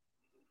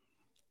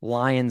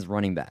 Lions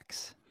running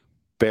backs.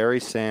 Barry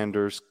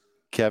Sanders,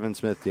 Kevin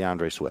Smith,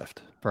 DeAndre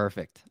Swift.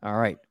 Perfect. All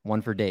right.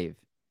 1 for Dave.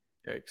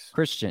 Yikes.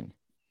 Christian,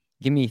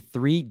 give me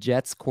 3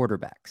 Jets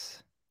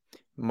quarterbacks.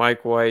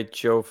 Mike White,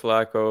 Joe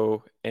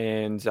Flacco,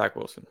 and Zach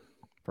Wilson.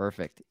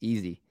 Perfect.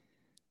 Easy.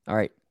 All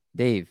right.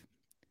 Dave,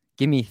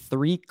 give me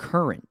 3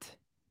 current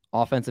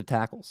offensive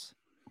tackles.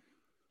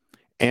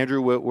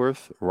 Andrew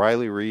Whitworth,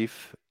 Riley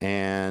Reif,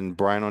 and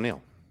Brian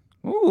O'Neill.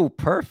 Ooh,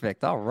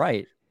 perfect. All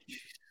right.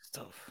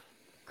 Stuff.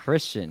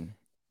 Christian,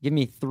 give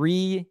me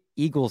 3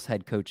 Eagles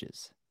head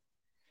coaches.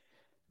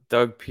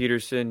 Doug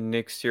Peterson,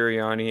 Nick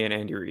Sirianni, and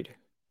Andy Reid.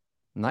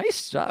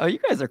 Nice job. Oh, you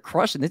guys are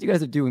crushing this. You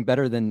guys are doing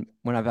better than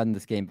when I've had in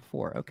this game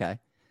before. Okay.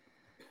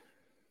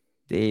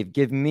 Dave,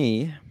 give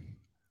me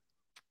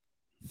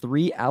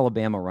 3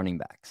 Alabama running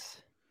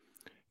backs.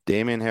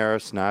 Damian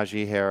Harris,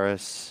 Najee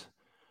Harris.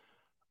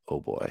 Oh,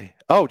 boy.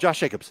 Oh, Josh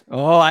Jacobs.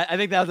 Oh, I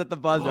think that was at the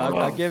buzzer.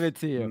 I'll give it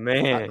to you.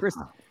 Man.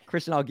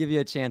 Christian, I'll give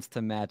you a chance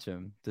to match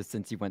him just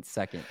since he went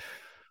second.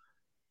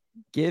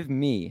 Give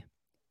me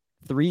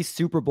 3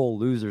 Super Bowl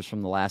losers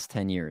from the last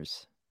 10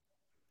 years.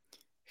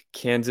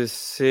 Kansas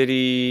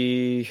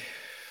City,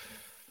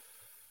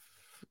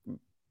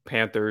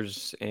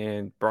 Panthers,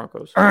 and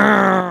Broncos.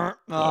 I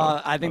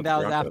think that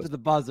was Broncos. after the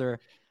buzzer.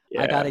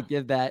 Yeah. I got to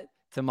give that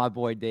to my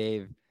boy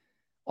Dave.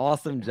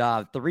 Awesome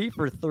job. 3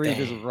 for 3,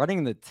 just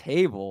running the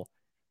table.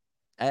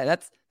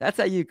 That's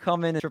how you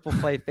come in triple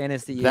play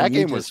fantasy. That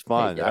game was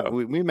fun.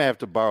 We may have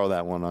to borrow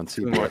that one on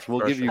CBS.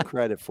 We'll give you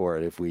credit for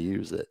it if we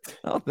use it.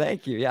 Oh,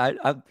 thank you.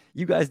 Yeah,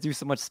 you guys do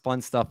so much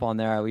fun stuff on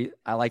there.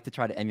 I like to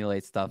try to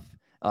emulate stuff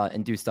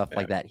and do stuff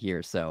like that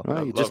here. So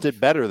well, you just did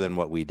better than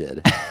what we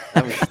did.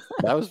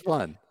 That was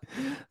fun.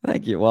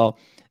 Thank you. Well,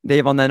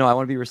 Dave, on that note, I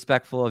want to be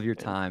respectful of your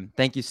time.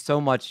 Thank you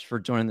so much for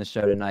joining the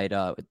show tonight.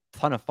 A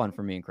ton of fun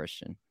for me and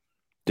Christian.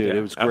 Dude,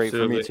 it was great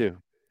for me too.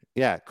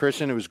 Yeah,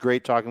 Christian, it was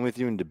great talking with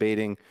you and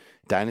debating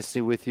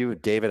Dynasty with you.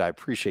 David, I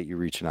appreciate you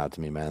reaching out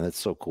to me, man. That's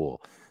so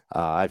cool.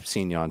 I've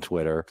seen you on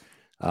Twitter.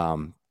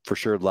 For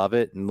sure, love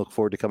it and look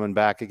forward to coming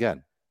back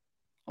again.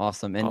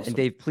 Awesome. And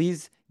Dave,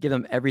 please give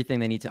them everything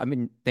they need to. I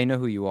mean, they know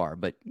who you are,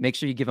 but make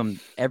sure you give them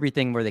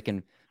everything where they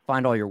can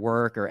find all your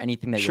work or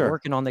anything that you're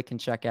working on they can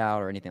check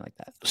out or anything like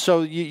that.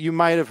 So you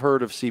might have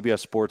heard of CBS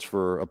Sports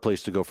for a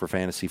place to go for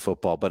fantasy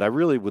football, but I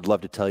really would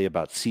love to tell you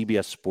about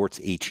CBS Sports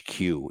HQ.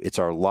 It's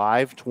our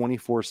live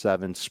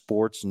 24/7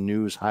 sports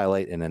news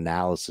highlight and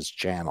analysis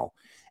channel,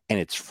 and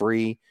it's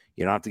free.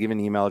 You don't have to give an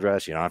email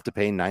address. You don't have to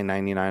pay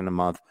 $9.99 a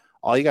month.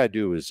 All you got to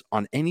do is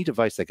on any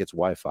device that gets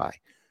Wi-Fi,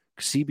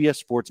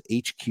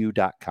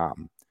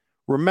 CBSSportsHQ.com.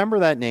 Remember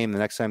that name the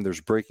next time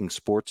there's breaking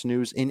sports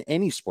news in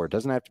any sport. It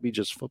doesn't have to be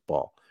just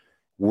football.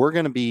 We're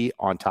going to be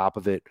on top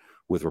of it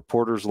with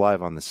reporters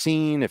live on the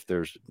scene. If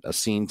there's a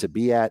scene to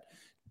be at,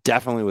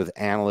 definitely with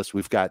analysts.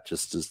 We've got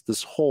just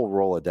this whole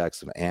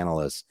Rolodex of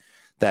analysts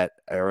that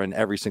are in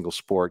every single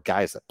sport,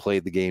 guys that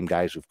played the game,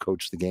 guys who've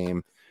coached the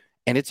game.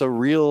 And it's a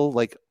real,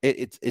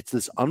 it's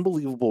this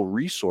unbelievable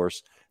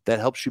resource that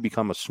helps you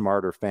become a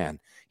smarter fan.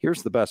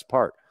 Here's the best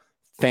part.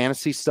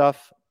 Fantasy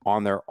stuff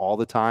on there all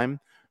the time.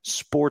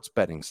 Sports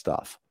betting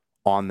stuff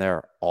on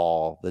there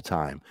all the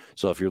time.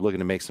 So if you're looking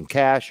to make some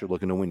cash, you're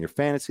looking to win your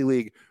fantasy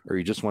league, or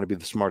you just want to be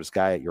the smartest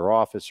guy at your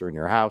office or in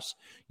your house,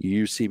 you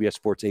use CBS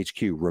Sports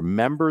HQ.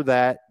 Remember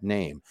that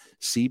name,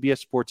 CBS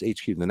Sports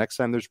HQ. The next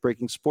time there's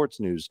breaking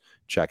sports news,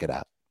 check it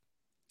out.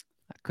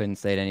 I couldn't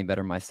say it any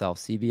better myself.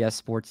 CBS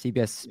Sports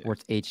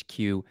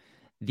HQ,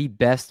 the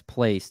best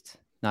placed,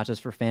 not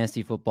just for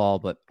fantasy football,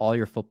 but all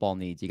your football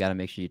needs. You got to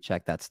make sure you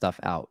check that stuff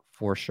out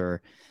for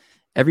sure.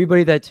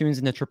 Everybody that tunes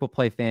into Triple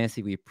Play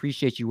Fantasy, we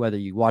appreciate you, whether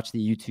you watch the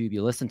YouTube,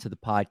 you listen to the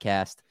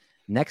podcast.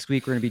 Next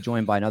week, we're going to be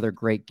joined by another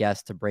great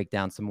guest to break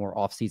down some more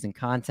off-season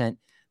content.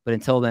 But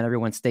until then,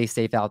 everyone stay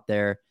safe out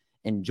there.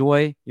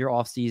 Enjoy your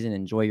off-season.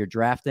 Enjoy your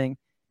drafting.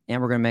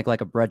 And we're going to make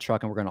like a bread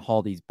truck, and we're going to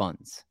haul these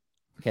buns.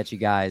 Catch you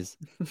guys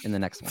in the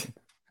next one.